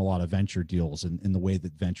see in a lot of venture deals, and in the way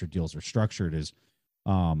that venture deals are structured is,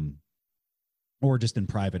 or just in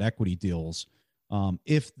private equity deals.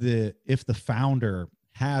 If the founder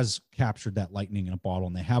has captured that lightning in a bottle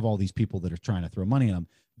and they have all these people that are trying to throw money at them,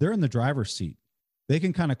 they're in the driver's seat. They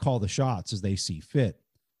can kind of call the shots as they see fit,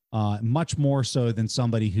 much more so than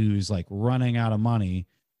somebody who's like running out of money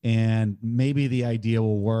and maybe the idea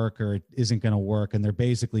will work or it isn't going to work. And they're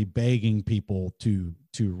basically begging people to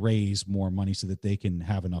raise more money so that they can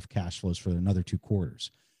have enough cash flows for another 2 quarters.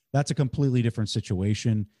 That's a completely different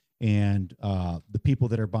situation. And the people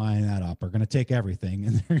that are buying that up are going to take everything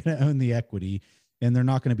and they're going to own the equity, and they're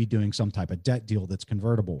not going to be doing some type of debt deal that's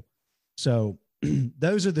convertible. So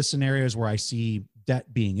those are the scenarios where I see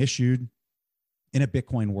debt being issued in a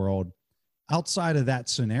Bitcoin world. Outside of that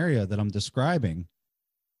scenario that I'm describing,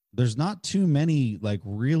 there's not too many like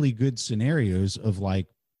really good scenarios of like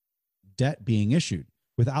debt being issued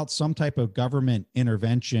without some type of government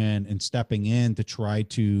intervention and stepping in to try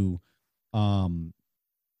to, and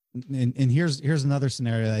here's another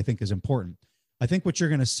scenario that I think is important. I think what you're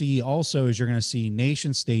going to see also is you're going to see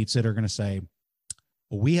nation states that are going to say,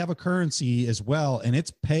 well, we have a currency as well, and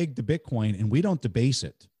it's pegged to Bitcoin, and we don't debase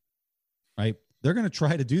it. right? They're going to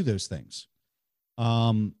try to do those things.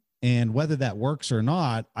 And whether that works or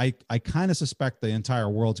not, I kind of suspect the entire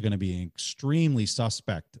world's going to be extremely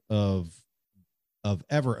suspect of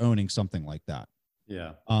ever owning something like that.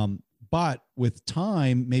 Yeah. But with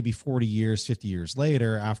time, maybe 40 years, 50 years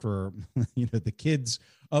later, after the kids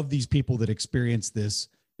of these people that experienced this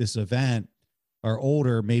event are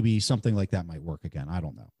older, maybe something like that might work again. I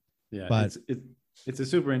don't know. Yeah, but it's a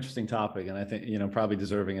super interesting topic, and I think probably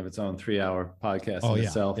deserving of its own 3-hour podcast in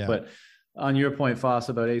itself. Yeah. But on your point, Foss,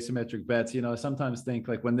 about asymmetric bets, I sometimes think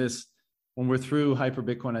like when we're through hyper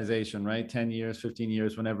Bitcoinization, right? 10 years, 15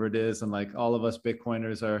 years, whenever it is, and like all of us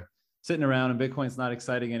Bitcoiners are sitting around and Bitcoin's not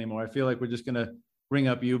exciting anymore. I feel like we're just gonna ring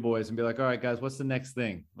up you boys and be like, all right, guys, what's the next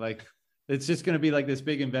thing? Like, it's just going to be like this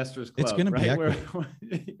big investors club. It's going to be equity.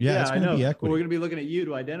 It's going to be equity. We're going to be looking at you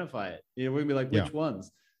to identify it. We're going to be like, which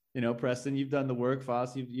ones? Preston, you've done the work.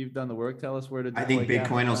 Foss, you've done the work. Tell us where to. I think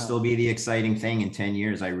Bitcoin will still be the exciting thing in 10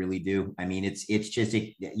 years. I really do. I mean, it's just,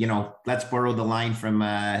 let's borrow the line from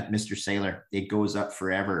Mr. Saylor. It goes up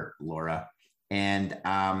forever, Laura. And,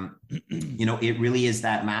 it really is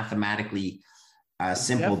that mathematically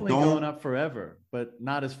simple. Definitely going up forever, but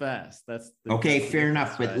not as fast. That's okay. Fair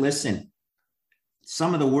enough. But listen,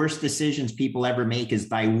 some of the worst decisions people ever make is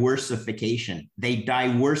diversification. They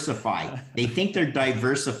diversify. They think they're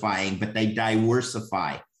diversifying, but they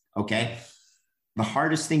diversify. Okay. The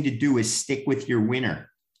hardest thing to do is stick with your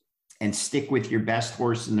winner and stick with your best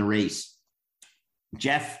horse in the race.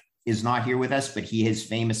 Jeff is not here with us, but he is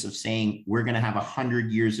famous of saying, we're going to have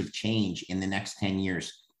 100 years of change in the next 10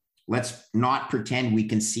 years. Let's not pretend we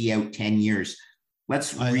can see out 10 years.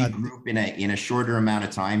 Let's regroup in a shorter amount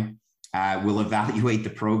of time. We'll evaluate the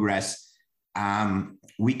progress.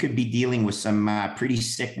 We could be dealing with some pretty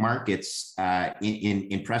sick markets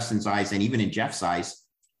in Preston's eyes and even in Jeff's eyes.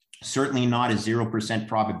 Certainly not a 0%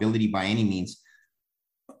 probability by any means.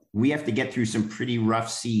 We have to get through some pretty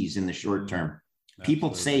rough seas in the short term.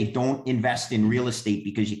 People say don't invest in real estate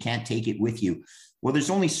because you can't take it with you. Well,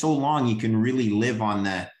 there's only so long you can really live on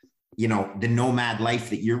the nomad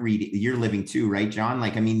life that you're living too, right, John?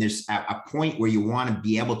 Like, I mean, there's a point where you want to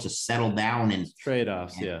be able to settle down and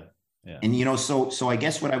trade-offs. Yeah. And, so I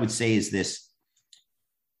guess what I would say is this: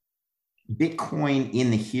 Bitcoin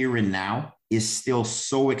in the here and now is still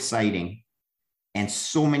so exciting. And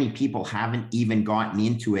so many people haven't even gotten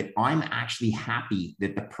into it. I'm actually happy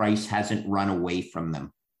that the price hasn't run away from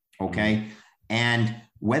them. Okay. Mm-hmm. And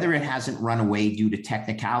whether it hasn't run away due to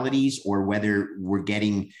technicalities or whether we're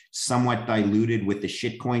getting somewhat diluted with the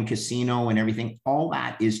shitcoin casino and everything, all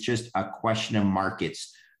that is just a question of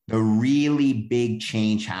markets. The really big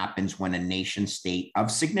change happens when a nation state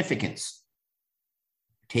of significance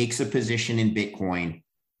takes a position in Bitcoin,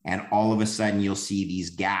 and all of a sudden you'll see these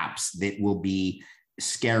gaps that will be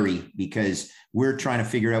scary because we're trying to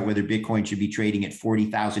figure out whether Bitcoin should be trading at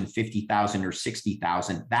 40,000, 50,000, or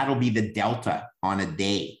 60,000. That'll be the delta on a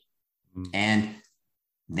day. Mm-hmm. And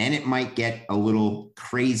then it might get a little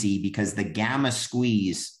crazy because the gamma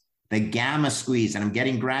squeeze, and I'm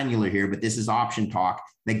getting granular here, but this is option talk.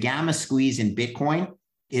 The gamma squeeze in Bitcoin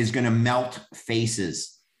is going to melt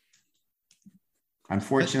faces.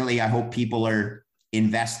 Unfortunately, I hope people are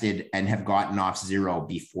invested and have gotten off zero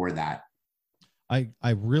before that. I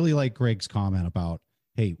really like Greg's comment about,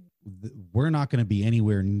 hey, we're not going to be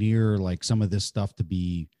anywhere near like some of this stuff to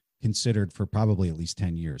be considered for probably at least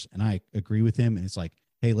 10 years. And I agree with him. And it's like,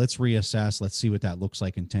 hey, let's reassess. Let's see what that looks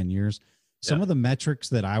like in 10 years. Some of the metrics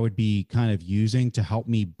that I would be kind of using to help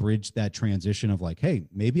me bridge that transition of like, hey,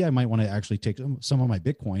 maybe I might want to actually take some of my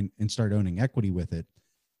Bitcoin and start owning equity with it.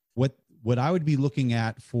 What I would be looking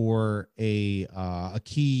at for a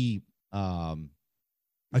key,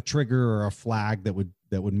 a trigger or a flag that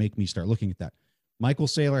would make me start looking at that. Michael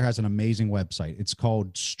Saylor has an amazing website. It's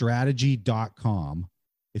called strategy.com.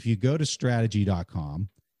 If you go to strategy.com,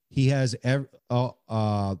 he has the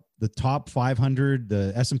top 500,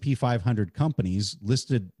 the S&P 500 companies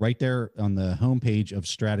listed right there on the homepage of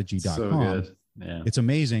strategy.com. So good. Yeah. It's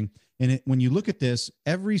amazing. And when you look at this,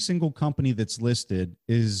 every single company that's listed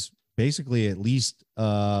is basically at least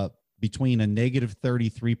between a negative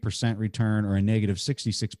 33% return or a negative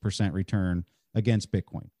 66% return against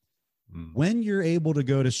Bitcoin. Mm. When you're able to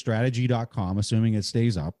go to strategy.com, assuming it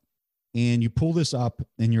stays up, and you pull this up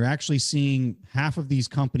and you're actually seeing half of these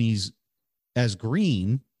companies as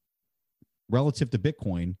green relative to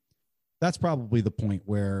Bitcoin, that's probably the point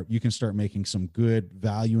where you can start making some good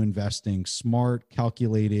value investing, smart,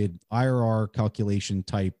 calculated IRR calculation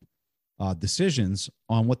type decisions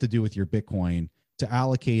on what to do with your Bitcoin to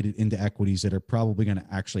allocate it into equities that are probably going to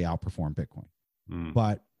actually outperform Bitcoin. Mm.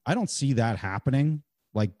 But I don't see that happening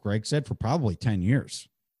like Greg said, for probably 10 years.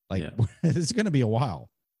 Like it's going to be a while.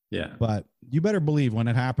 Yeah. But you better believe when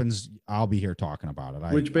it happens, I'll be here talking about it.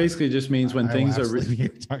 Which basically just means when things are,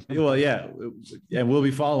 well, yeah, and we'll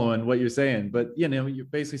be following what you're saying, but you know, you're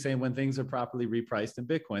basically saying when things are properly repriced in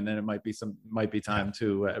Bitcoin, then it might be time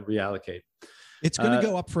to reallocate. It's going to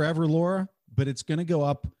go up forever, Laura, but it's going to go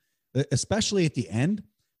up, especially at the end.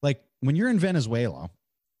 Like when you're in Venezuela,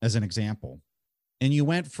 as an example, and you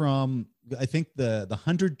went from, I think the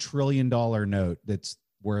 $100 trillion note that's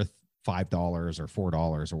worth $5 or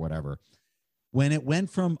 $4 or whatever, when it went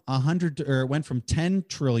from 10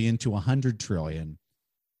 trillion to 100 trillion,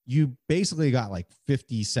 you basically got like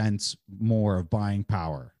 50 cents more of buying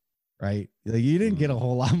power, right? Like you didn't get a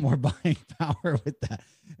whole lot more buying power with that.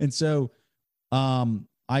 And so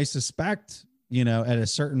I suspect, you know, at a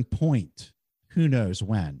certain point, who knows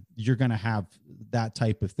when, you're going to have that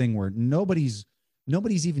type of thing where nobody's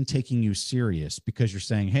even taking you serious because you're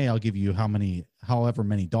saying, hey, I'll give you however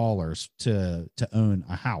many dollars to own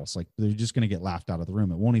a house. Like they're just going to get laughed out of the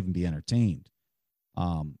room. It won't even be entertained.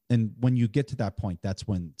 And when you get to that point, that's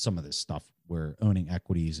when some of this stuff where owning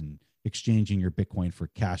equities and exchanging your Bitcoin for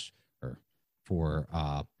cash or for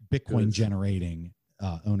Bitcoin generating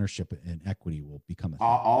ownership and equity will become a thing.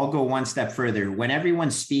 I'll go one step further. When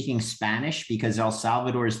everyone's speaking Spanish, because El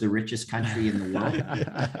Salvador is the richest country in the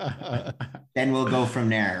world, then we'll go from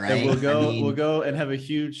there, right? Then we'll go and have a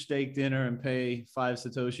huge steak dinner and pay 5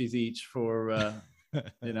 Satoshis each for,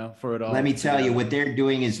 you know, for it all. Let me tell you, what they're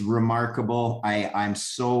doing is remarkable. I'm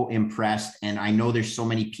so impressed. And I know there's so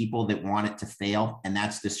many people that want it to fail, and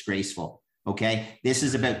that's disgraceful. Okay. This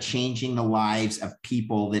is about changing the lives of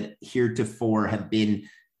people that heretofore have been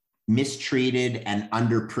mistreated and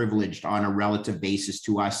underprivileged on a relative basis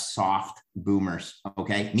to us soft boomers.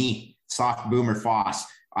 Okay. Me, soft boomer Foss.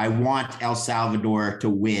 I want El Salvador to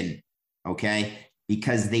win. Okay.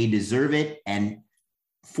 Because they deserve it. And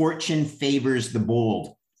fortune favors the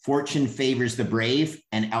bold. Fortune favors the brave,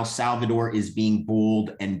 and El Salvador is being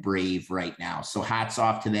bold and brave right now. So hats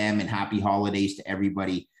off to them and happy holidays to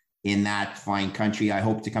everybody in that fine country. I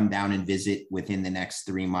hope to come down and visit within the next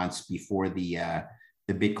 3 months before the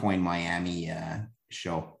Bitcoin Miami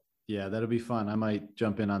show. Yeah, that'll be fun. I might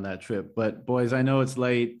jump in on that trip. But boys, I know it's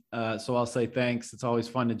late, so I'll say thanks. It's always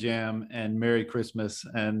fun to jam, and Merry Christmas,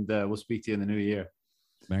 and we'll speak to you in the new year.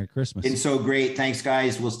 Merry Christmas. Been so great. Thanks,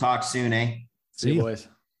 guys. We'll talk soon, eh? See you, boys.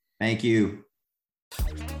 Thank you.